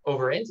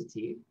over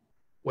entity,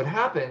 what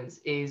happens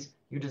is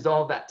you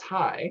dissolve that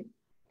tie.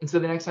 And so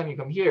the next time you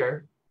come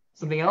here,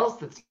 something else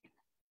that's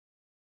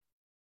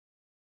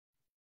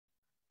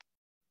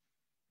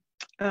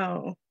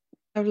Oh,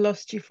 I've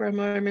lost you for a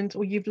moment,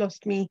 or you've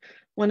lost me.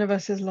 One of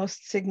us has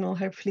lost signal.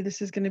 Hopefully,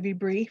 this is going to be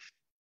brief.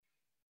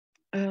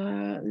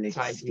 Let's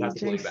tied, you see, have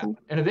to pull you back. Jason.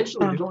 And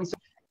eventually, Oh, there's only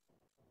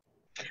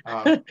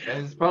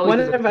it's probably one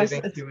because I'm of us.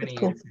 giving too It's many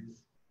cool.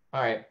 answers.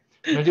 All right,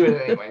 I'm gonna do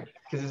it anyway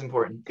because it's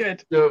important.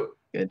 Good, So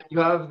good. you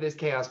have this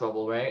chaos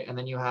bubble, right? And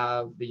then you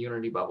have the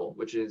unity bubble,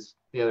 which is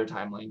the other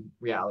timeline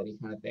reality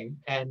kind of thing.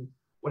 And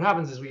what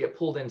happens is we get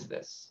pulled into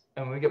this.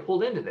 And when we get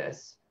pulled into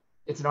this,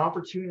 it's an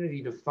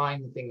opportunity to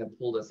find the thing that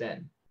pulled us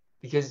in.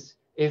 Because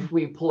if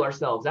we pull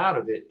ourselves out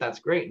of it, that's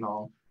great and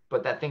all,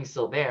 but that thing's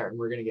still there and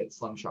we're going to get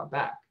slingshot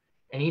back.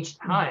 And each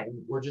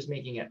time we're just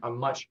making it a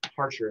much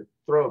harsher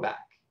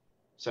throwback.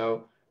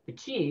 So the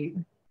key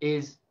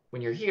is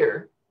when you're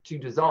here to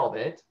dissolve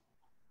it.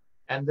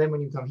 And then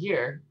when you come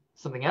here,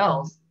 something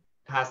else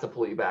has to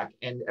pull you back.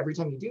 And every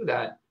time you do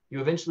that,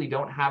 you eventually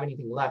don't have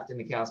anything left in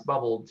the chaos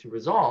bubble to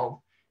resolve.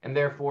 And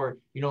therefore,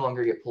 you no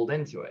longer get pulled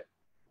into it.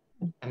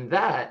 And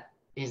that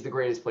is the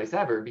greatest place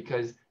ever,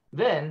 because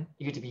then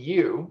you get to be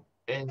you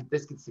and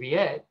this gets to be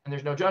it. And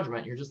there's no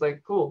judgment. You're just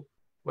like, cool,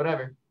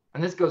 whatever.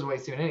 And this goes away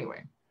soon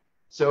anyway.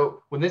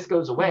 So when this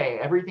goes away,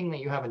 everything that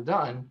you haven't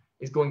done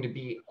is going to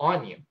be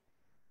on you.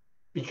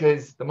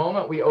 Because the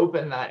moment we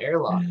open that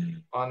airlock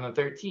on the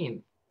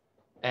 13th,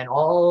 and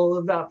all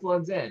of that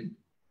floods in,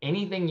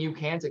 anything you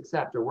can't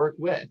accept or work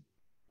with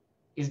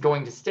is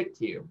going to stick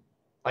to you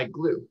like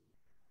glue.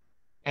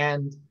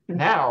 And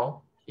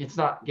now it's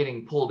not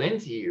getting pulled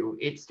into you,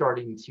 it's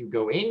starting to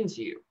go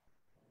into you.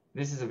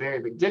 This is a very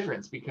big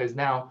difference, because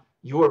now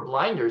your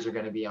blinders are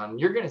going to be on.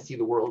 You're going to see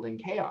the world in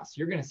chaos.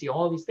 You're going to see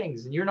all these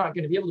things, and you're not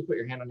going to be able to put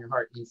your hand on your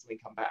heart and instantly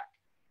come back,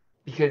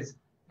 because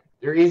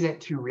there isn't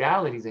two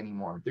realities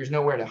anymore. There's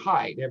nowhere to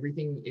hide.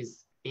 Everything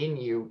is in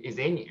you, is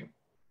in you.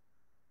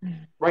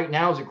 Right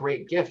now is a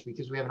great gift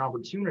because we have an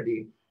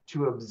opportunity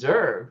to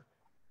observe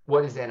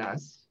what is in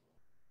us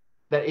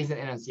that isn't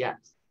in us yet.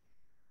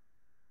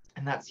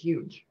 And that's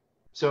huge.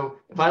 So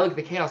if I look at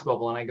the chaos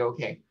bubble and I go,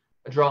 okay,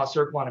 I draw a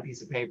circle on a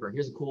piece of paper.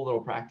 Here's a cool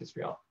little practice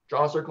for y'all.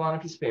 Draw a circle on a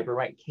piece of paper,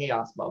 write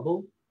chaos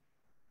bubble,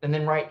 and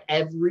then write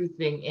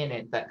everything in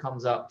it that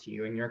comes up to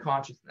you in your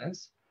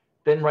consciousness.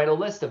 Then write a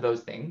list of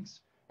those things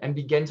and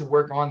begin to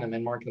work on them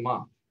and mark them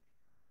off.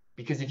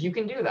 Because if you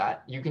can do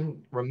that, you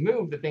can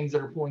remove the things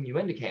that are pulling you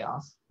into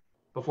chaos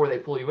before they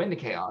pull you into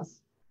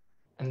chaos.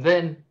 And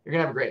then you're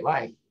going to have a great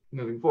life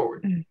moving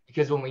forward.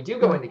 Because when we do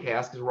go into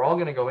chaos, because we're all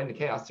going to go into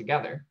chaos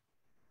together,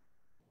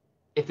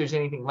 if there's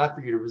anything left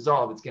for you to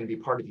resolve, it's going to be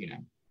part of you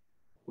now,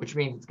 which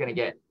means it's going to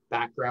get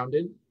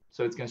backgrounded.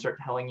 So it's going to start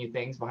telling you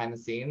things behind the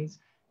scenes.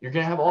 You're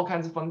going to have all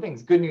kinds of fun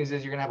things. Good news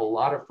is you're going to have a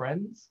lot of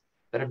friends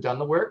that have done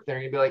the work. They're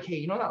going to be like, hey,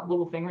 you know that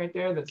little thing right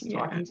there that's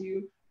talking to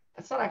you?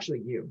 That's not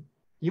actually you.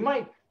 You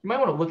might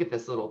want to look at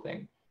this little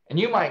thing, and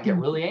you might get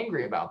really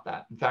angry about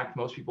that. In fact,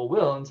 most people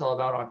will until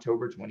about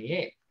October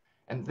 28th.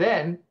 And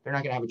then they're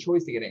not going to have a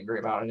choice to get angry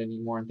about it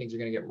anymore, and things are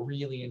going to get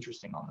really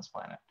interesting on this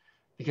planet.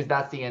 because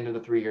that's the end of the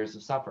 3 years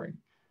of suffering.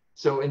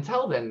 So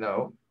until then,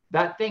 though,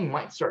 that thing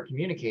might start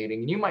communicating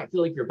and you might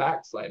feel like you're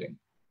backsliding.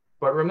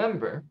 But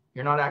remember,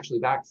 you're not actually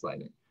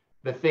backsliding.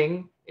 The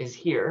thing is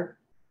here.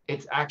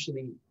 It's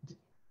actually,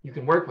 you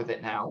can work with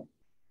it now.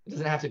 It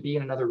doesn't have to be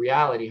in another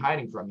reality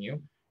hiding from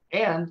you.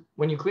 And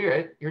when you clear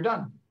it, you're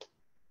done.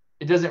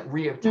 It doesn't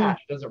reattach,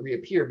 it doesn't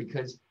reappear,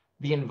 because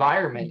the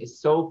environment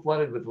is so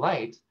flooded with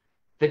light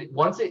that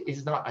once it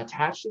is not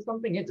attached to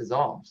something, it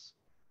dissolves.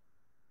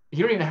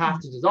 You don't even have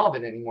to dissolve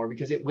it anymore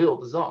because it will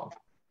dissolve.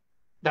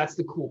 That's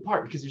the cool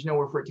part, because there's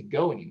nowhere for it to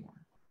go anymore.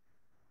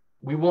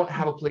 We won't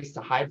have a place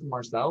to hide from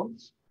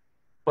ourselves,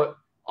 but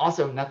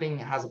also nothing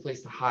has a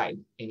place to hide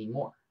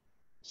anymore.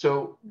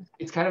 So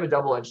it's kind of a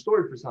double-edged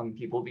sword for some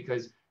people,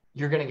 because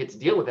you're going to get to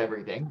deal with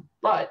everything,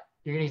 but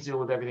you're going to deal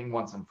with everything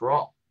once and for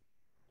all.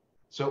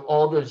 So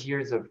all those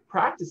years of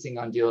practicing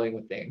on dealing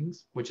with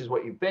things, which is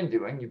what you've been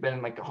doing, you've been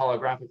in like a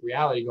holographic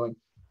reality going,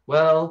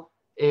 well,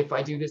 if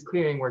I do this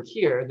clearing work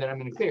here, then I'm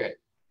going to clear it.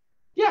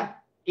 Yeah,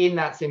 in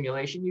that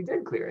simulation, you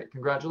did clear it.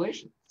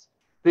 Congratulations.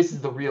 This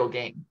is the real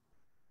game.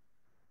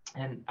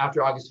 And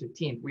after August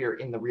 15th, we are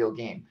in the real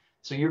game.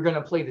 So you're going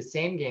to play the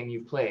same game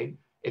you've played.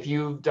 If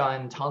you've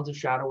done tons of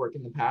shadow work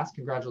in the past,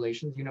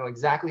 congratulations. You know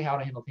exactly how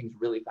to handle things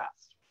really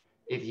fast.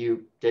 If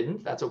you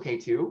didn't, that's okay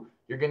too.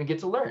 You're going to get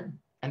to learn.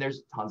 And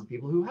there's tons of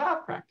people who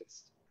have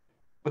practiced.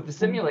 But the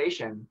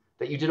simulation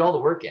that you did all the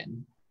work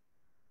in,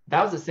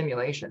 that was a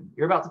simulation.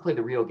 You're about to play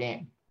the real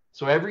game.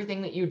 So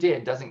everything that you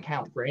did doesn't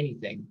count for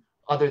anything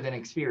other than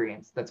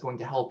experience that's going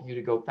to help you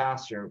to go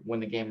faster when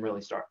the game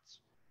really starts.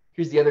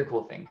 Here's the other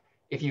cool thing.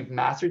 If you've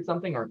mastered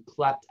something or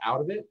clapped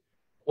out of it,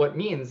 what it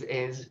means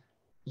is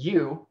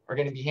you are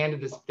going to be handed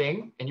this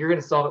thing and you're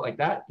going to solve it like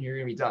that and you're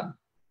going to be done.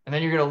 And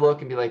then you're going to look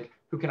and be like,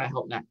 who can I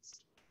help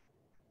next?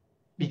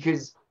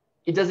 Because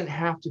it doesn't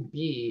have to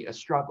be a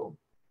struggle.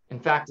 In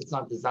fact, it's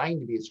not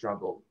designed to be a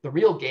struggle. The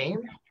real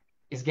game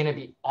is going to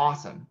be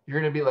awesome. You're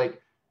going to be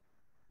like,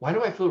 why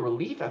do I feel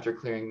relief after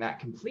clearing that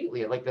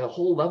completely? Like the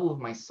whole level of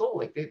my soul,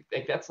 like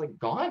that's like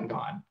gone.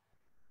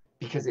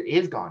 Because it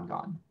is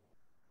gone.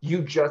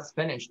 You just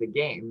finished a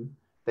game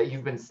that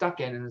you've been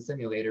stuck in a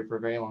simulator for a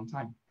very long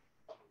time.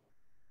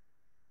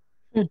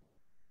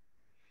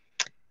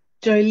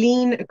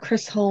 Jolene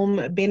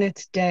Chrisholm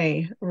Bennett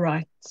Day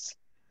writes,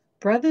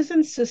 brothers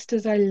and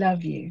sisters, I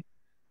love you.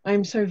 I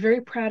am so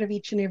very proud of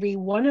each and every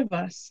one of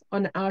us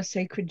on our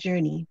sacred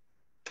journey.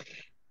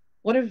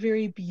 What a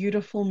very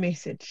beautiful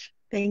message.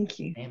 Thank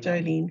you, Amen.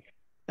 Jolene.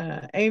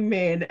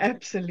 Amen.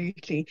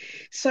 Absolutely.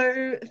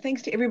 So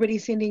thanks to everybody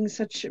sending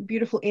such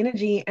beautiful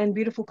energy and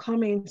beautiful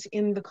comments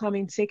in the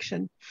comment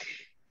section.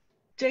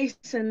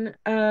 Jason,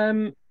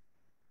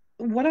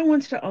 what I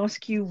wanted to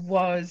ask you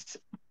was,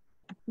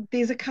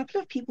 there's a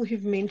couple of people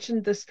who've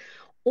mentioned this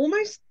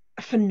almost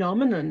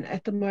phenomenon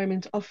at the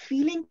moment of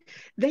feeling,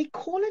 they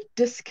call it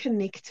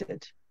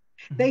disconnected.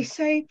 They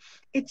say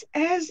it's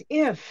as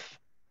if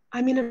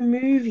I'm in a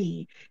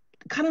movie,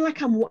 kind of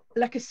like I'm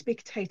like a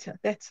spectator.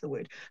 That's the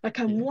word. Like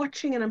I'm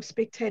watching and I'm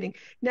spectating.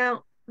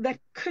 Now, that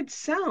could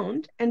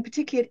sound, and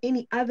particularly at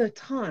any other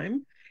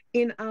time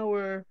in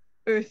our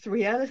earth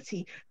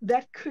reality,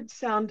 that could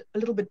sound a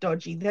little bit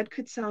dodgy. That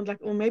could sound like,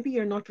 well, maybe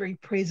you're not very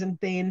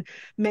present then,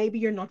 maybe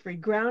you're not very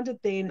grounded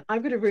then.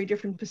 I've got a very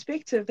different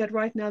perspective that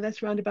right now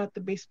that's round about the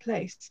best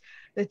place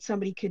that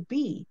somebody could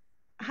be.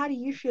 How do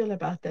you feel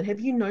about that? Have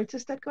you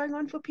noticed that going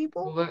on for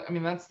people? Well, I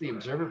mean, that's the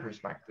observer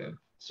perspective.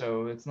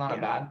 So it's not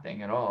a bad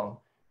thing at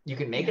all. You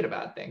can make it a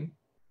bad thing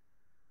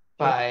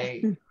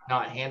by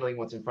not handling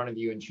what's in front of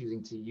you and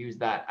choosing to use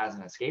that as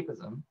an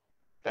escapism.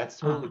 That's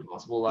totally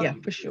possible. A lot of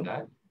people do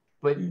that.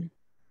 But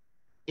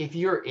if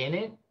you're in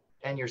it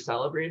and you're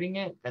celebrating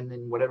it, and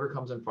then whatever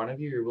comes in front of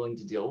you, you're willing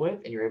to deal with,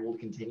 and you're able to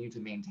continue to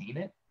maintain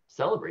it,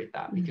 celebrate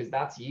that, because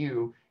that's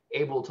you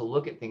able to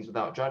look at things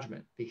without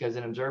judgment, because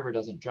an observer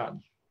doesn't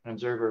judge. An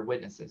observer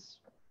witnesses.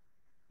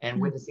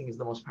 And witnessing is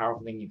the most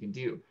powerful thing you can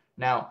do.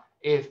 Now,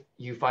 if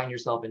you find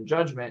yourself in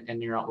judgment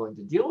and you're not willing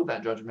to deal with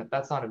that judgment,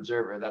 that's not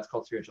observer. That's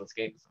called spiritual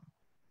escapism.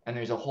 And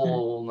there's a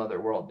whole other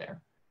world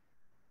there.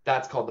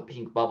 That's called the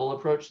pink bubble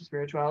approach to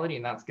spirituality,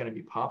 and that's going to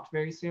be popped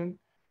very soon,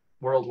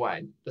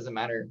 worldwide. Doesn't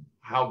matter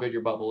how good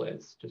your bubble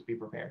is, just be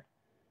prepared.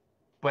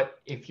 But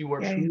if you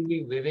are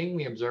truly living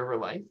the observer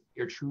life,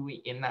 you're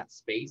truly in that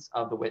space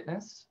of the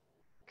witness,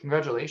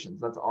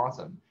 congratulations, that's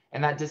awesome.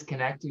 And that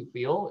disconnect you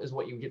feel is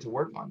what you get to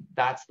work on.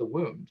 That's the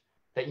wound,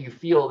 that you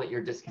feel that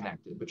you're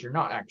disconnected, but you're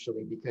not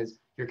actually, because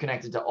you're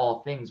connected to all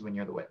things when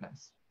you're the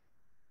witness.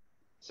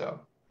 So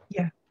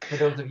for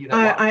those of you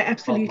that I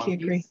absolutely 12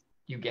 Monkeys, agree.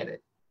 you get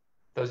it.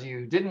 Those of you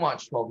who didn't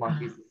watch 12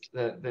 Monkeys,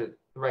 the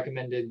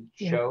recommended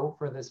show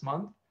for this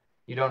month,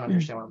 you don't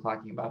understand what I'm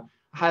talking about.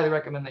 I highly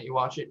recommend that you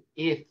watch it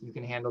if you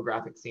can handle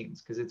graphic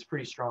scenes, because it's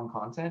pretty strong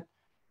content,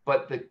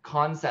 but the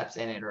concepts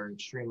in it are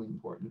extremely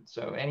important.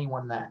 So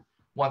anyone that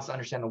wants to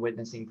understand the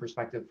witnessing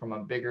perspective from a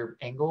bigger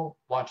angle,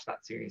 watch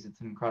that series. It's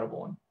an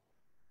incredible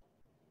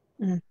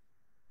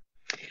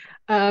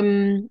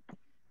one.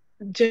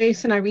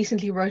 Jason, I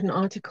recently wrote an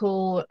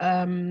article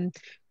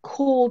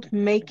called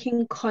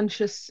Making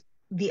Conscious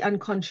the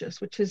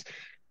unconscious, which is,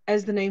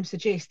 as the name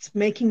suggests,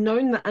 making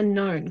known the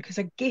unknown, because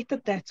I get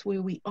that that's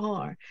where we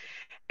are.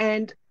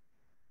 And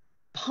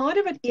part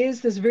of it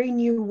is this very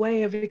new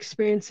way of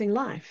experiencing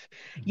life.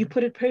 You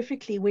put it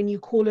perfectly when you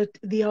call it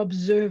the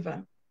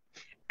observer.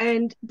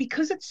 And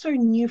because it's so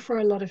new for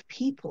a lot of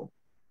people,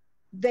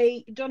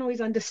 they don't always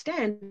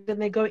understand,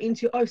 and they go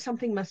into, oh,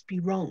 something must be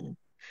wrong.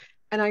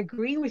 And I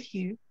agree with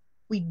you.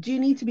 We do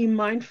need to be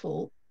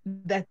mindful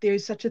that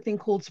there's such a thing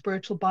called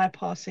spiritual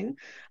bypassing.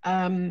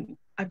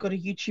 I've got a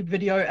YouTube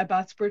video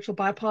about spiritual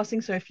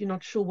bypassing. So if you're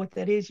not sure what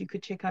that is, you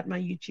could check out my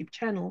YouTube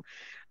channel.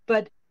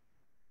 But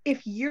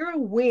if you're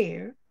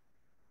aware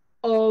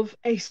of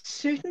a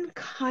certain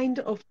kind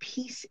of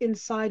peace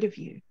inside of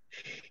you,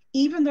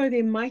 even though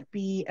there might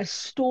be a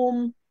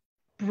storm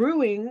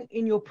brewing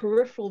in your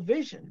peripheral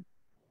vision,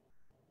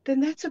 then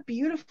that's a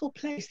beautiful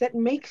place. That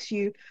makes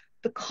you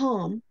the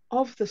calm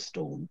of the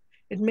storm.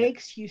 It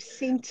makes you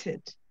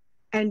centered,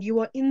 and you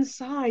are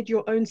inside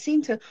your own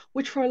center,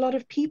 which for a lot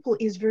of people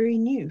is very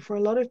new. For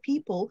a lot of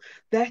people,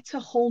 that's a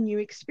whole new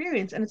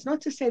experience. And it's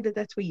not to say that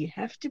that's where you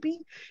have to be.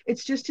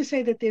 It's just to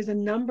say that there's a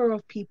number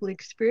of people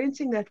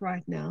experiencing that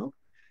right now.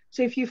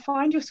 So if you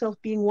find yourself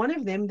being one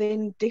of them,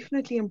 then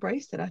definitely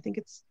embrace it. I think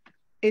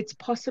it's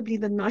possibly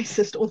the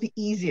nicest or the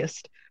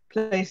easiest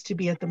place to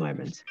be at the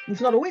moment.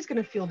 It's not always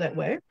going to feel that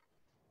way.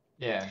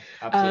 Yeah,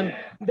 absolutely.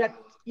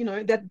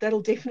 That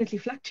that'll definitely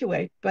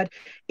fluctuate, but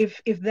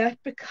if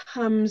that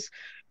becomes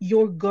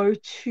your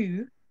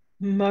go-to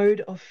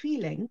mode of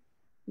feeling,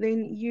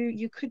 then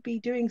you could be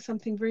doing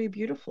something very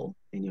beautiful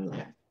in your life.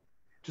 Yeah.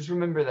 Just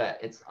remember that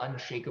it's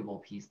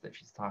unshakable peace that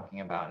she's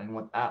talking about, and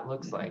what that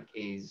looks like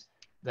is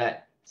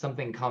that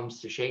something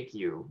comes to shake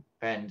you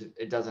and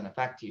it doesn't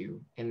affect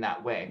you in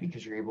that way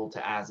because you're able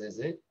to as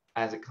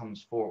it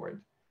comes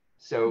forward.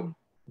 So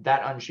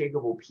that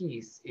unshakable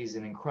peace is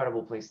an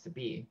incredible place to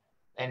be,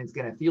 and it's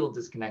going to feel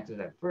disconnected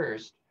at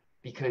first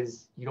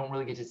because you don't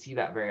really get to see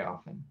that very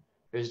often.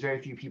 There's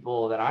very few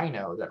people that I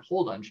know that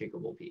hold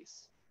unshakable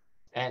peace,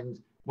 and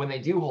when they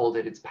do hold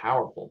it, it's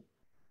powerful.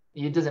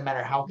 It doesn't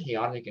matter how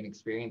chaotic an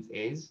experience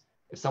is.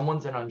 If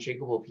someone's in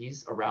unshakable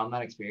peace around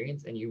that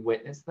experience and you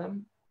witness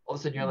them, all of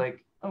a sudden you're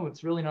like, oh,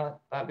 it's really not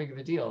that big of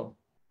a deal.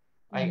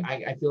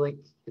 I feel like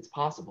it's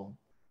possible,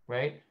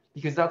 right?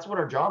 Because that's what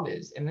our job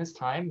is. In this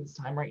time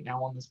right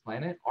now on this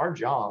planet, our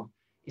job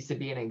is to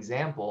be an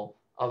example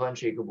of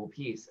unshakable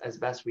peace as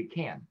best we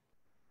can.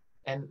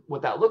 And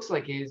what that looks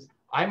like is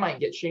I might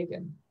get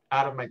shaken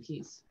out of my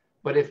peace.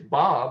 But if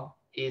Bob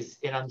is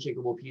in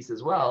unshakable peace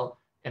as well,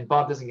 and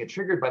Bob doesn't get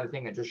triggered by the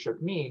thing that just shook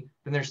me,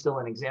 then there's still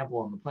an example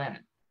on the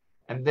planet.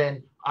 And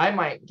then I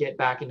might get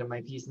back into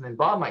my peace, and then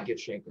Bob might get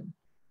shaken.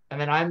 And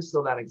then I'm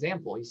still that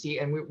example, you see,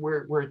 and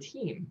we're a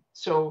team.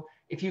 So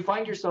if you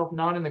find yourself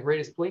not in the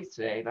greatest place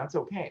today, that's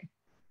okay,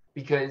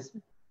 because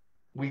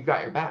we've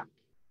got your back.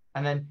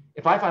 And then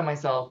if I find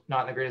myself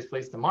not in the greatest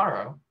place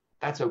tomorrow,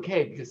 that's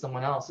okay, because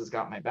someone else has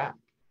got my back.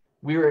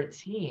 We're a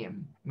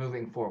team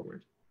moving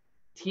forward.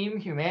 Team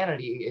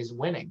humanity is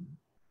winning.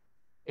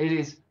 It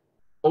is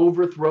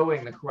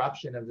overthrowing the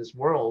corruption of this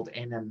world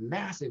in a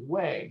massive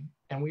way.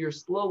 And we are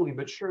slowly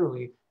but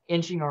surely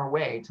inching our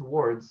way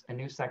towards a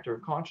new sector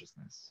of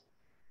consciousness.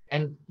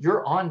 And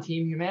you're on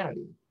Team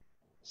Humanity.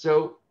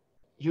 So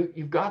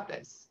you've got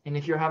this. And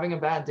if you're having a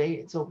bad day,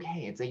 it's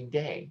okay. It's a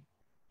day.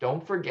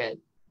 Don't forget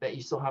that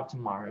you still have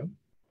tomorrow.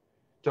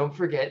 Don't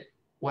forget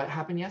what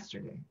happened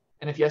yesterday.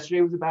 And if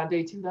yesterday was a bad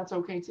day too, that's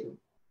okay too.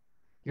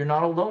 You're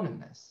not alone in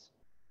this.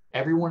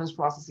 Everyone is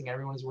processing,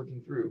 everyone is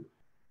working through.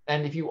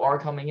 And if you are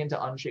coming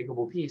into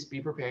unshakable peace,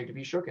 be prepared to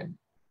be shooken.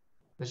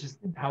 That's just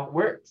how it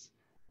works.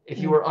 If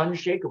you are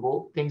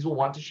unshakable, things will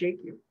want to shake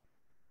you.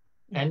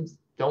 And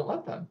don't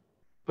let them.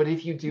 But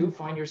if you do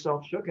find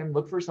yourself shooken,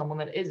 look for someone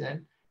that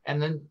isn't,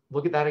 and then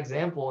look at that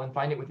example and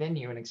find it within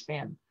you and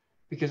expand.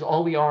 Because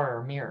all we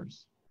are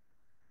mirrors.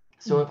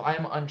 So if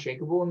I'm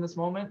unshakable in this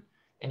moment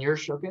and you're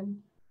shooken,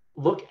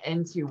 look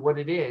into what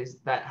it is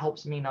that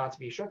helps me not to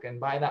be shooken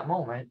by that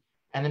moment,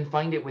 and then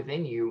find it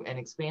within you and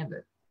expand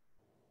it.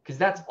 Because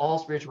that's all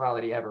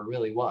spirituality ever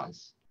really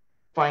was.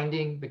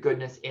 Finding the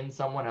goodness in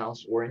someone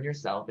else or in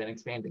yourself and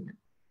expanding it.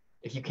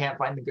 If you can't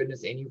find the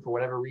goodness in you for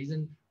whatever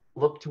reason,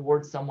 look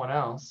towards someone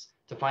else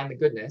to find the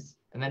goodness,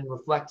 and then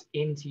reflect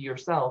into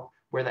yourself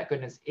where that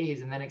goodness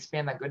is, and then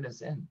expand that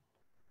goodness in.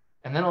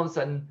 And then all of a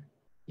sudden,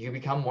 you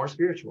become more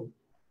spiritual.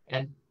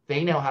 And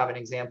they now have an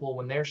example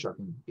when they're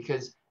shooken.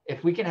 Because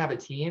if we can have a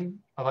team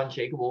of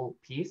unshakable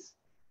peace,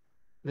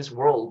 this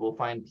world will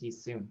find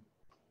peace soon.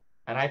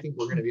 And I think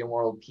we're going to be in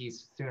world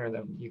peace sooner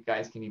than you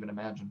guys can even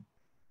imagine.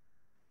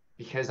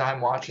 Because I'm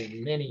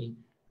watching many,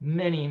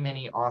 many,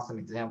 many awesome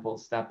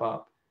examples step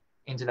up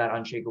into that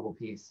unshakable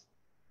peace.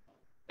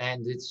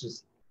 And it's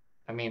just,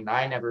 I mean,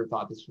 I never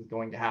thought this was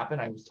going to happen.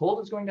 I was told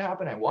it was going to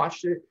happen. I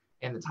watched it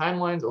in the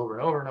timelines over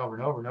and over and over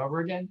and over and over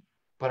again.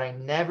 But I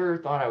never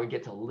thought I would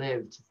get to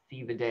live to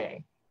see the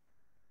day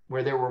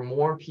where there were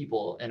more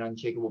people in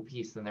unshakable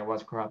peace than there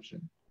was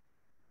corruption.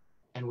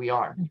 And we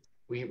are.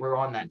 We're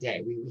on that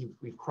day.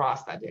 We've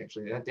crossed that day,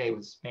 actually. That day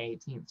was May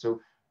 18th.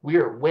 So we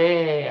are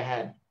way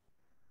ahead.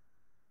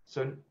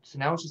 So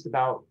now it's just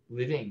about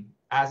living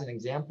as an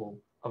example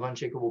of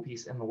unshakable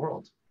peace in the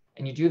world.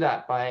 And you do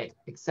that by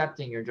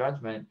accepting your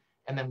judgment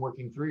and then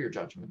working through your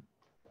judgment.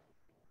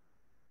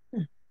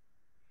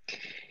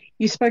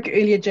 You spoke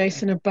earlier,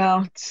 Jason,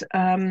 about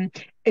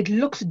it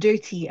looks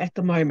dirty at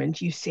the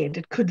moment. You said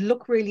it could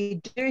look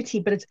really dirty,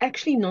 but it's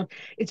actually not.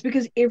 It's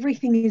because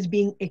everything is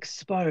being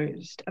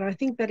exposed. And I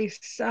think that is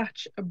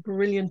such a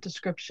brilliant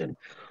description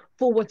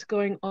for what's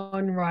going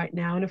on right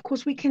now. And of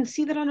course, we can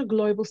see that on a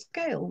global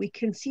scale. We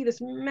can see this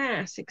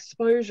mass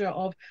exposure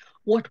of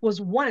what was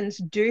once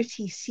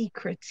dirty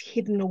secrets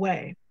hidden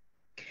away.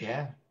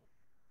 Yeah.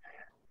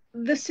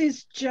 This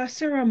is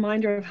just a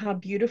reminder of how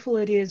beautiful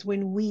it is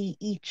when we,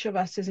 each of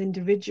us as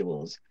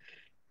individuals,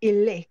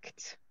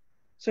 elect.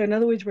 So, in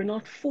other words, we're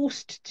not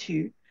forced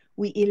to,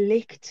 we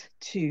elect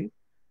to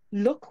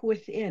look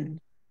within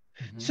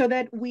so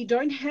that we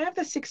don't have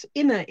this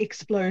inner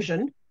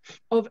explosion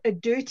of a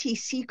dirty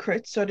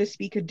secret, so to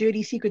speak, a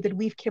dirty secret that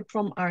we've kept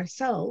from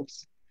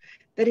ourselves.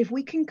 That if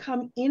we can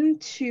come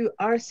into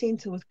our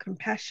center with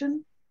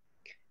compassion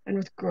and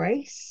with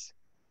grace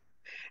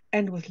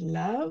and with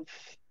love,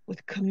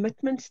 with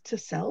commitment to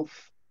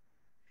self,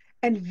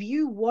 and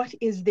view what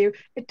is there,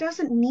 it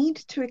doesn't need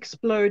to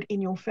explode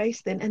in your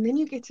face then. And then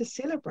you get to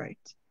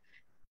celebrate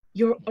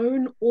your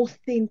own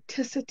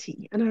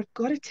authenticity. And I've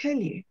got to tell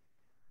you,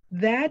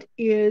 that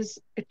is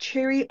a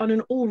cherry on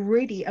an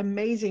already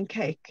amazing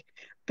cake.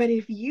 But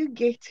if you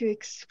get to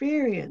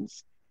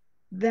experience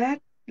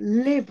that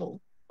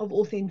level of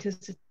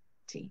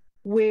authenticity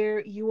where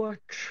you are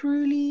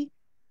truly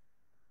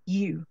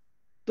you,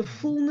 the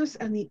fullness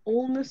and the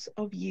allness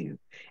of you,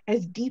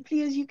 as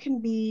deeply as you can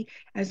be,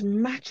 as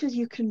much as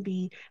you can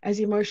be, as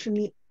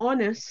emotionally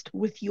honest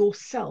with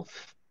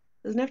yourself.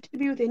 Doesn't have to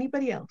be with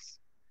anybody else,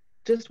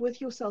 just with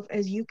yourself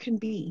as you can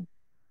be.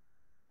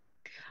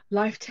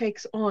 Life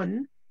takes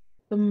on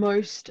the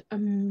most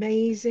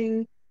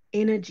amazing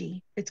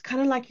energy. It's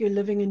kind of like you're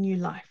living a new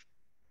life.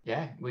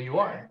 Yeah. Well, you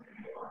are.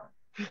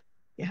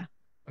 Yeah.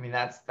 I mean,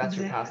 that's your past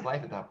Exactly.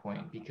 life at that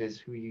point, because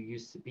who you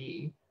used to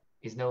be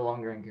is no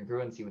longer in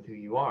congruency with who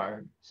you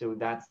are. So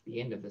that's the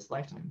end of this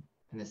lifetime.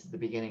 And this is the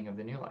beginning of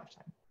the new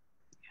lifetime.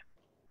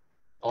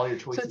 All your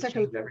So it's choices like a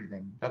change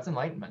everything. That's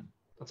enlightenment.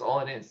 That's all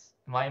it is.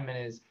 Enlightenment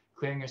is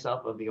clearing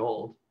yourself of the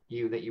old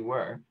you that you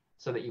were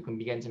so that you can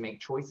begin to make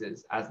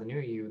choices as the new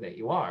you that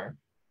you are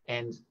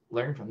and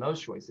learn from those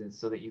choices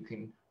so that you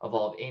can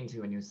evolve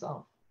into a new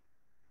self.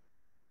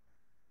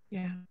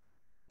 yeah.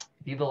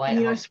 Be the And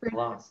lighthouse to Spring, the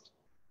lost.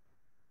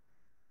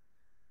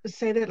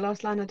 say that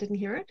last line, I didn't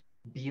hear it.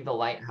 Be the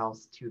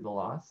lighthouse to the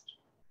lost.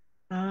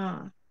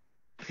 Ah,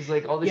 Because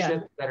like all the yeah.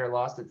 ships that are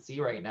lost at sea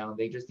right now,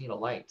 they just need a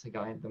light to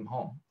guide them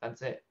home.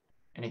 That's it.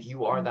 And if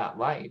you are that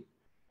light,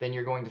 then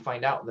you're going to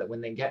find out that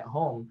when they get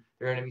home,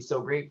 they're going to be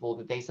so grateful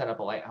that they set up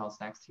a lighthouse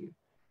next to you.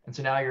 And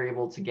so now you're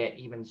able to get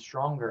even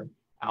stronger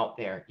out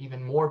there,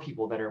 even more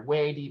people that are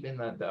way deep in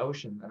the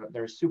ocean, that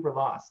are super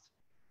lost,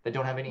 that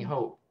don't have any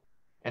hope.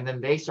 And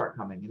then they start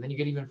coming, and then you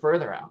get even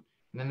further out.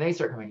 And then they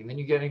start coming, and then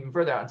you get even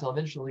further out until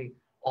eventually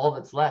all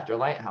that's left are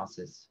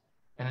lighthouses.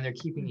 And then they're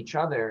keeping each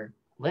other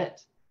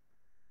lit.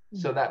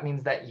 So that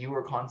means that you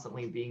are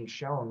constantly being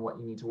shown what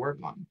you need to work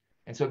on.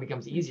 And so it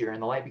becomes easier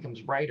and the light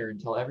becomes brighter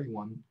until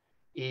everyone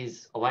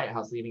is a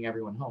lighthouse leading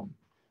everyone home.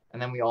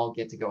 And then we all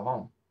get to go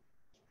home.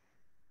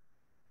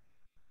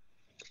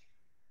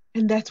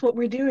 And that's what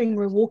we're doing.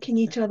 We're walking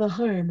each other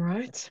home,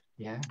 right?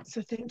 Yeah.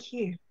 So thank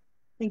you.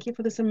 Thank you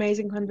for this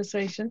amazing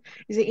conversation.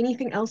 Is there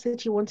anything else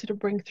that you wanted to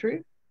bring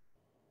through?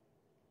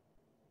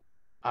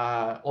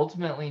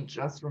 Ultimately,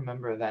 just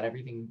remember that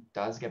everything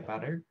does get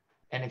better.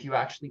 And if you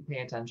actually pay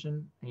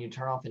attention and you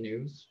turn off the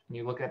news and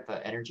you look at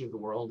the energy of the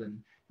world and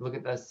you look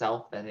at the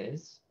self that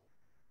is,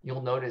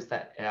 you'll notice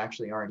that it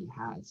actually already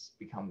has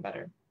become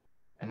better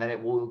and that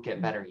it will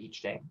get better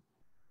each day.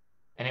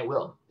 And it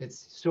will.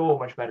 It's so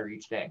much better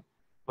each day.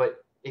 But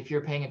if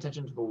you're paying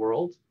attention to the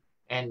world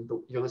and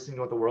you're listening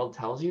to what the world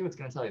tells you, it's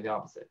going to tell you the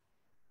opposite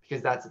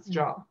because that's its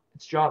job.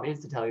 Its job is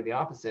to tell you the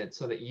opposite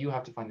so that you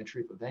have to find the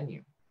truth within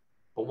you.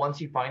 But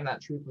once you find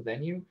that truth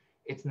within you,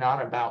 it's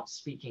not about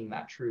speaking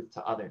that truth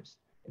to others.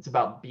 It's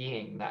about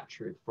being that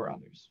truth for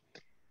others.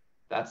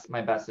 That's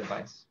my best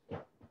advice.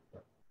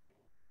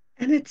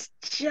 And it's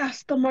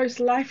just the most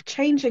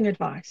life-changing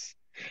advice.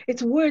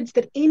 It's words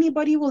that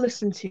anybody will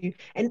listen to,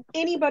 and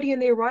anybody in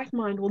their right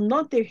mind will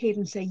nod their head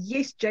and say,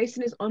 yes,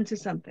 Jason is onto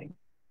something.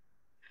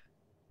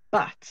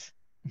 But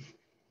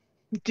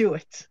do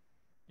it.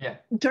 Yeah.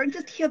 Don't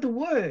just hear the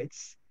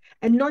words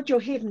and nod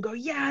your head and go,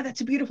 yeah,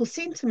 that's a beautiful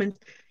sentiment.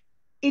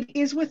 It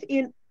is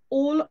within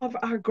all of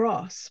our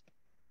grasp,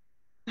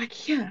 like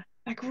here,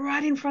 like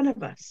right in front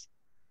of us,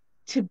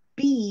 to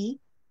be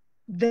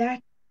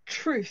that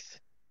truth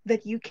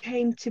that you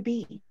came to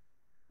be.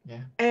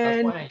 Yeah.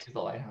 That's why And I use the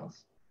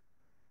lighthouse.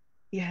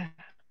 yeah,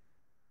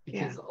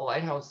 yeah. Because a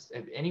lighthouse,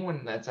 if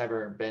anyone that's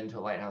ever been to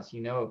a lighthouse,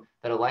 you know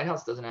that a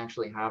lighthouse doesn't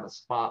actually have a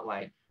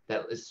spotlight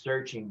that is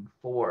searching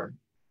for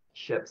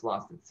ships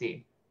lost at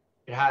sea.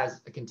 It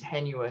has a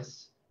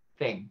continuous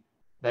thing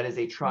that is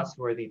a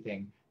trustworthy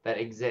thing that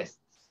exists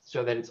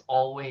so that it's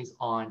always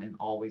on and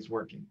always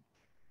working.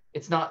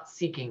 It's not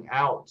seeking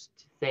out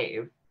to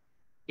save.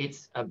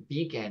 It's a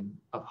beacon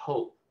of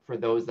hope for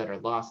those that are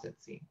lost at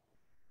sea.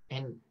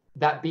 And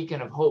that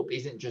beacon of hope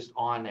isn't just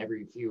on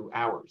every few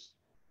hours.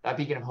 That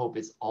beacon of hope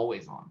is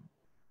always on.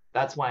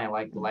 That's why I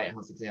like the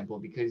lighthouse example,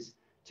 because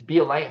to be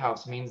a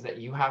lighthouse means that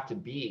you have to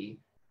be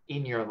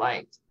in your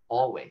light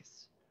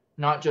always,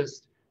 not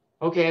just,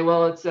 okay,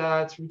 well,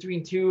 it's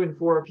between 2 and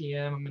 4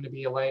 p.m. I'm going to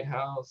be a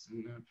lighthouse.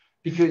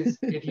 Because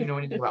if you know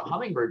anything about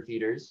hummingbird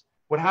feeders,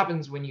 what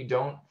happens when you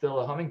don't fill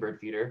a hummingbird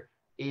feeder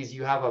is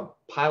you have a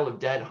pile of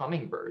dead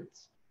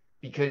hummingbirds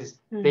because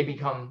they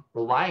become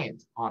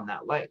reliant on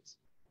that light.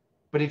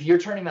 But if you're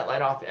turning that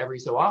light off every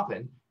so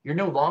often, you're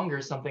no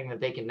longer something that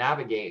they can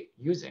navigate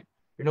using.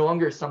 You're no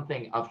longer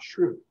something of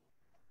truth.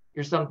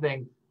 You're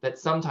something that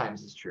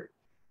sometimes is true.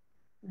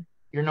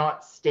 You're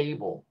not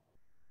stable.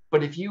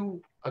 But if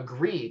you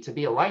agree to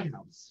be a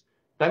lighthouse,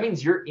 that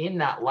means you're in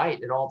that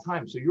light at all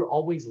times. So you're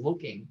always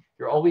looking,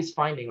 you're always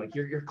finding, like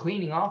you're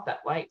cleaning off that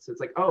light. So it's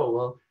like, oh,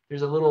 well,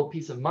 there's a little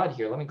piece of mud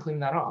here. Let me clean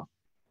that off,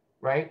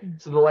 right?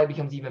 So the light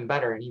becomes even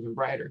better and even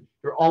brighter.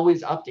 You're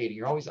always updating,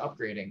 you're always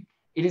upgrading.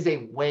 It is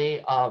a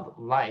way of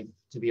life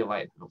to be a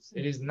lighthouse.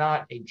 It is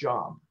not a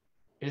job.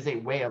 It is a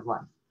way of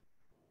life.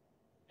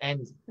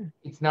 And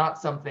it's not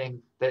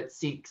something that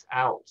seeks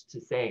out to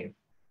save,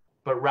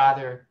 but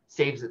rather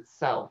saves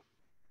itself.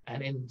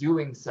 And in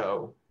doing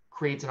so,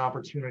 creates an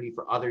opportunity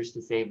for others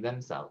to save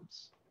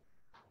themselves.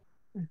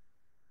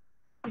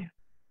 Yeah.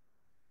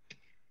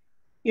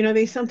 You know,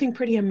 there's something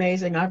pretty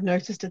amazing. I've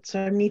noticed it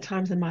so many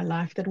times in my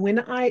life that when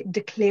I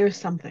declare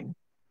something,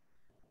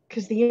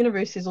 because the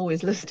universe is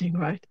always listening,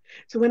 right?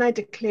 So when I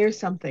declare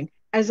something,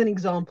 as an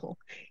example,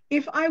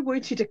 if I were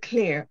to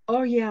declare,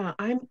 oh yeah,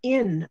 I'm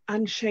in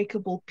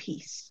unshakable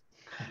peace,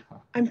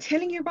 I'm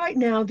telling you right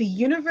now, the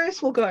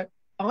universe will go,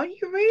 are you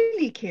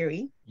really,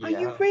 Kerry? Are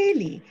you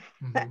really?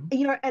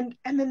 You know, and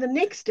then the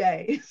next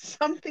day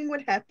something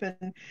would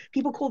happen.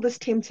 People call this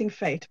tempting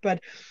fate,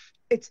 but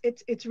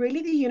it's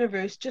really the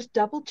universe just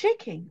double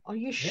checking. Are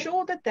you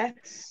sure that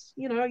that's,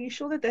 you know, are you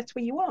sure that that's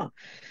where you are?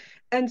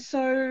 And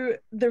so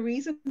the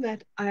reason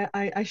that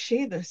I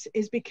share this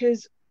is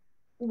because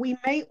we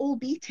may all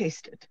be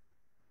tested.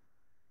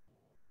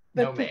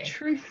 But the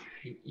truth,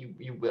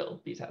 you will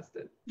be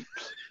tested.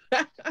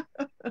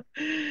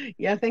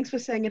 Yeah, thanks for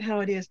saying it how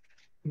it is.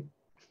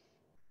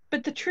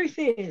 But the truth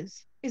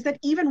is that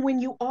even when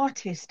you are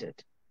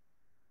tested,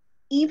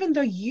 even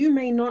though you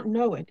may not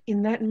know it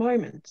in that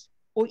moment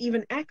or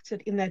even act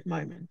it in that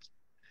moment,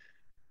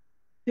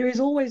 there is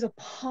always a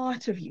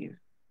part of you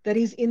that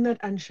is in that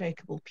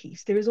unshakable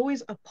peace. There is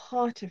always a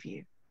part of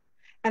you.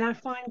 And I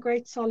find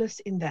great solace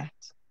in that.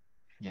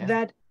 Yeah.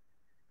 That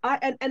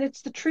and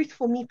it's the truth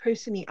for me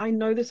personally. I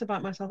know this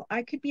about myself.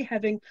 I could be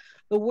having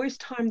the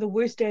worst time, the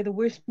worst day, the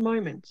worst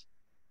moment.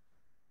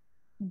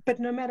 But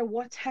no matter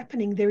what's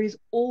happening, there is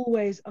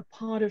always a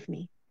part of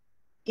me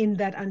in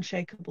that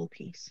unshakable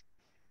peace.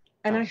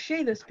 And I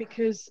share this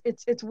because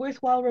it's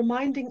worthwhile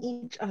reminding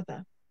each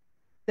other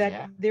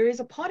that there is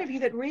a part of you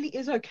that really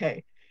is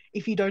okay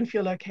if you don't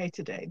feel okay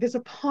today. There's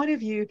a part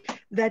of you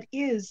that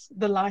is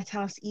the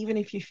lighthouse, even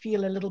if you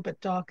feel a little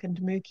bit dark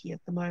and murky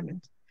at the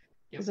moment.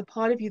 There's a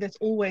part of you that's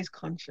always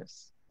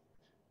conscious.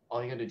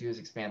 All you got to do is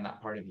expand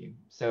that part of you.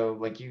 So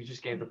like you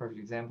just gave the perfect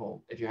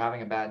example. If you're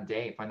having a bad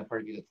day, find the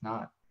part of you that's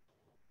not.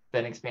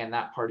 Then expand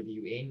that part of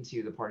you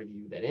into the part of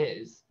you that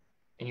is,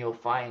 and you'll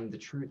find the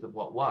truth of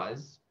what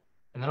was.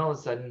 And then all of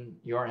a sudden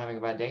you aren't having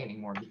a bad day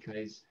anymore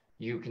because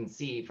you can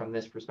see from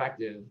this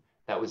perspective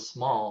that was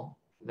small,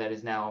 that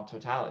is now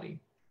totality,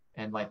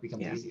 and life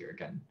becomes easier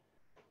again.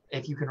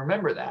 If you can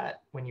remember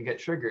that when you get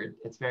triggered,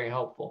 it's very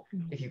helpful.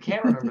 If you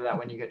can't remember that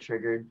when you get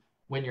triggered,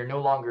 when you're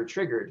no longer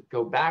triggered,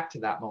 go back to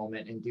that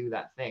moment and do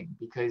that thing,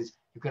 because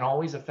you can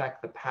always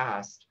affect the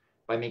past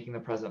by making the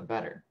present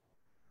better.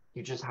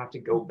 You just have to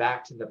go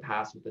back to the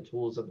past with the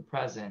tools of the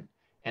present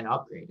and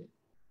upgrade it.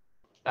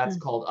 That's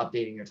called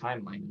updating your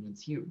timeline, and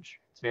it's huge.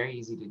 It's very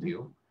easy to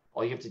do.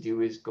 All you have to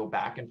do is go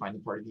back and find the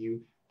part of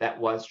you that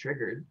was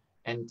triggered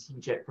and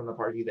teach it from the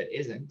part of you that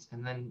isn't,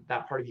 and then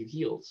that part of you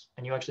heals,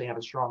 and you actually have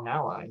a strong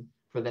ally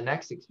for the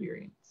next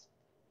experience.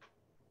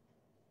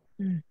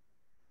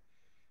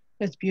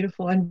 That's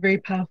beautiful and very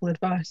powerful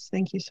advice.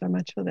 Thank you so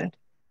much for that.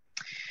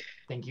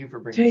 Thank you for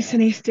bringing Jason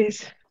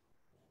Estes.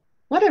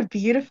 What a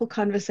beautiful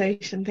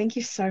conversation. Thank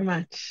you so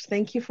much.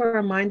 Thank you for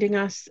reminding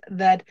us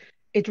that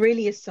it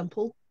really is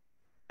simple.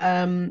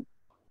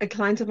 A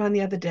client of mine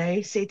the other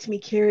day said to me,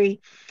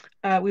 Kerry,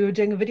 we were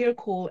doing a video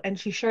call and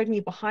she showed me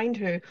behind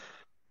her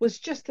was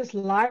just this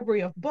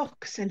library of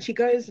books. And she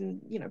goes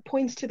and, you know,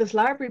 points to this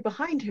library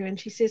behind her and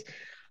she says,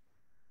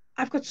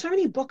 I've got so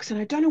many books and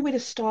I don't know where to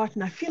start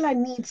and I feel I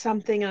need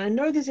something and I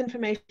know there's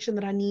information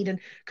that I need and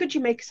could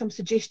you make some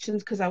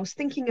suggestions, because I was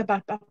thinking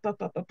about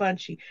and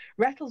she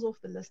rattles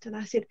off the list and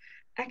I said,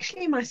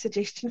 actually my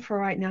suggestion for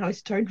right now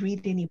is don't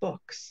read any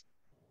books.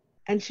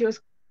 And she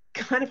was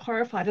kind of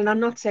horrified, and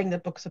I'm not saying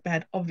that books are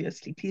bad,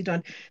 obviously, please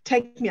don't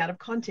take me out of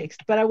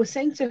context, but I was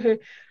saying to her,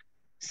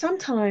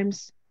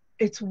 sometimes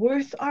it's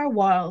worth our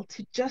while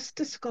to just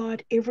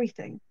discard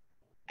everything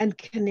and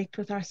connect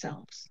with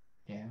ourselves.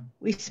 Yeah.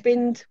 We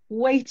spend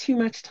way too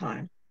much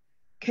time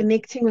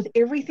connecting with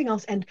everything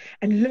else and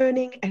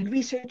learning and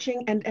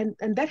researching, and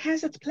that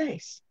has its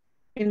place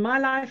in my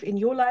life, in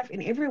your life,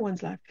 in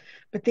everyone's life.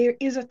 But there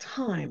is a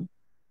time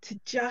to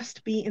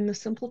just be in the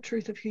simple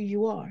truth of who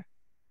you are.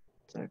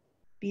 So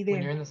be When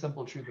there. you're in the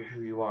simple truth of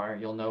who you are,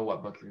 you'll know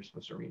what book you're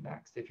supposed to read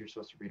next, if you're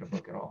supposed to read a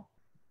book at all.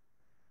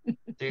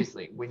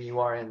 Seriously, when you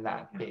are in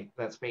that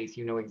space,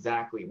 you know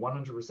exactly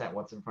 100%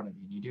 what's in front of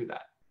you, and you do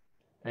that.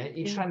 And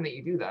each time that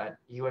you do that,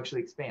 you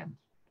actually expand.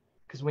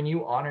 Because when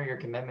you honor your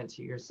commitment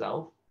to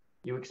yourself,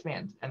 you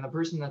expand. And the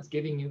person that's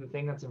giving you the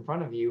thing that's in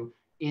front of you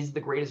is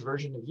the greatest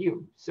version of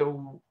you.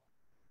 So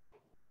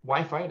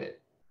why fight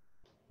it?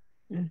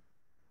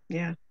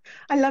 Yeah.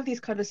 I love these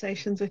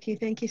conversations with you.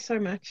 Thank you so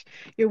much.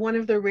 You're one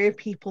of the rare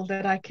people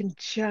that I can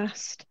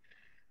just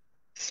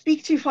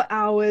speak to for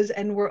hours,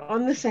 and we're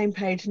on the same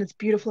page, and it's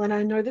beautiful. And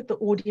I know that the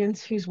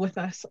audience who's with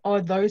us are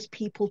those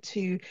people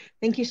too.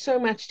 Thank you so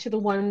much to the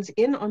ones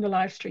in on the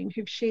live stream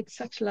who've shared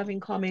such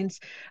loving comments.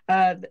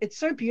 It's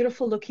so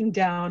beautiful looking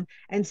down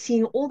and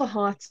seeing all the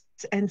hearts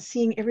and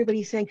seeing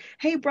everybody saying,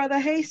 hey brother,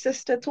 hey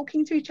sister,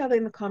 talking to each other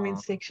in the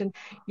comments section.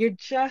 You're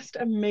just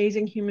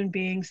amazing human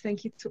beings.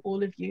 Thank you to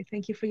all of you.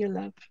 Thank you for your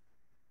love.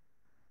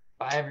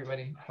 Bye,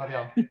 everybody. Love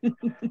y'all.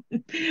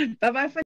 Bye bye for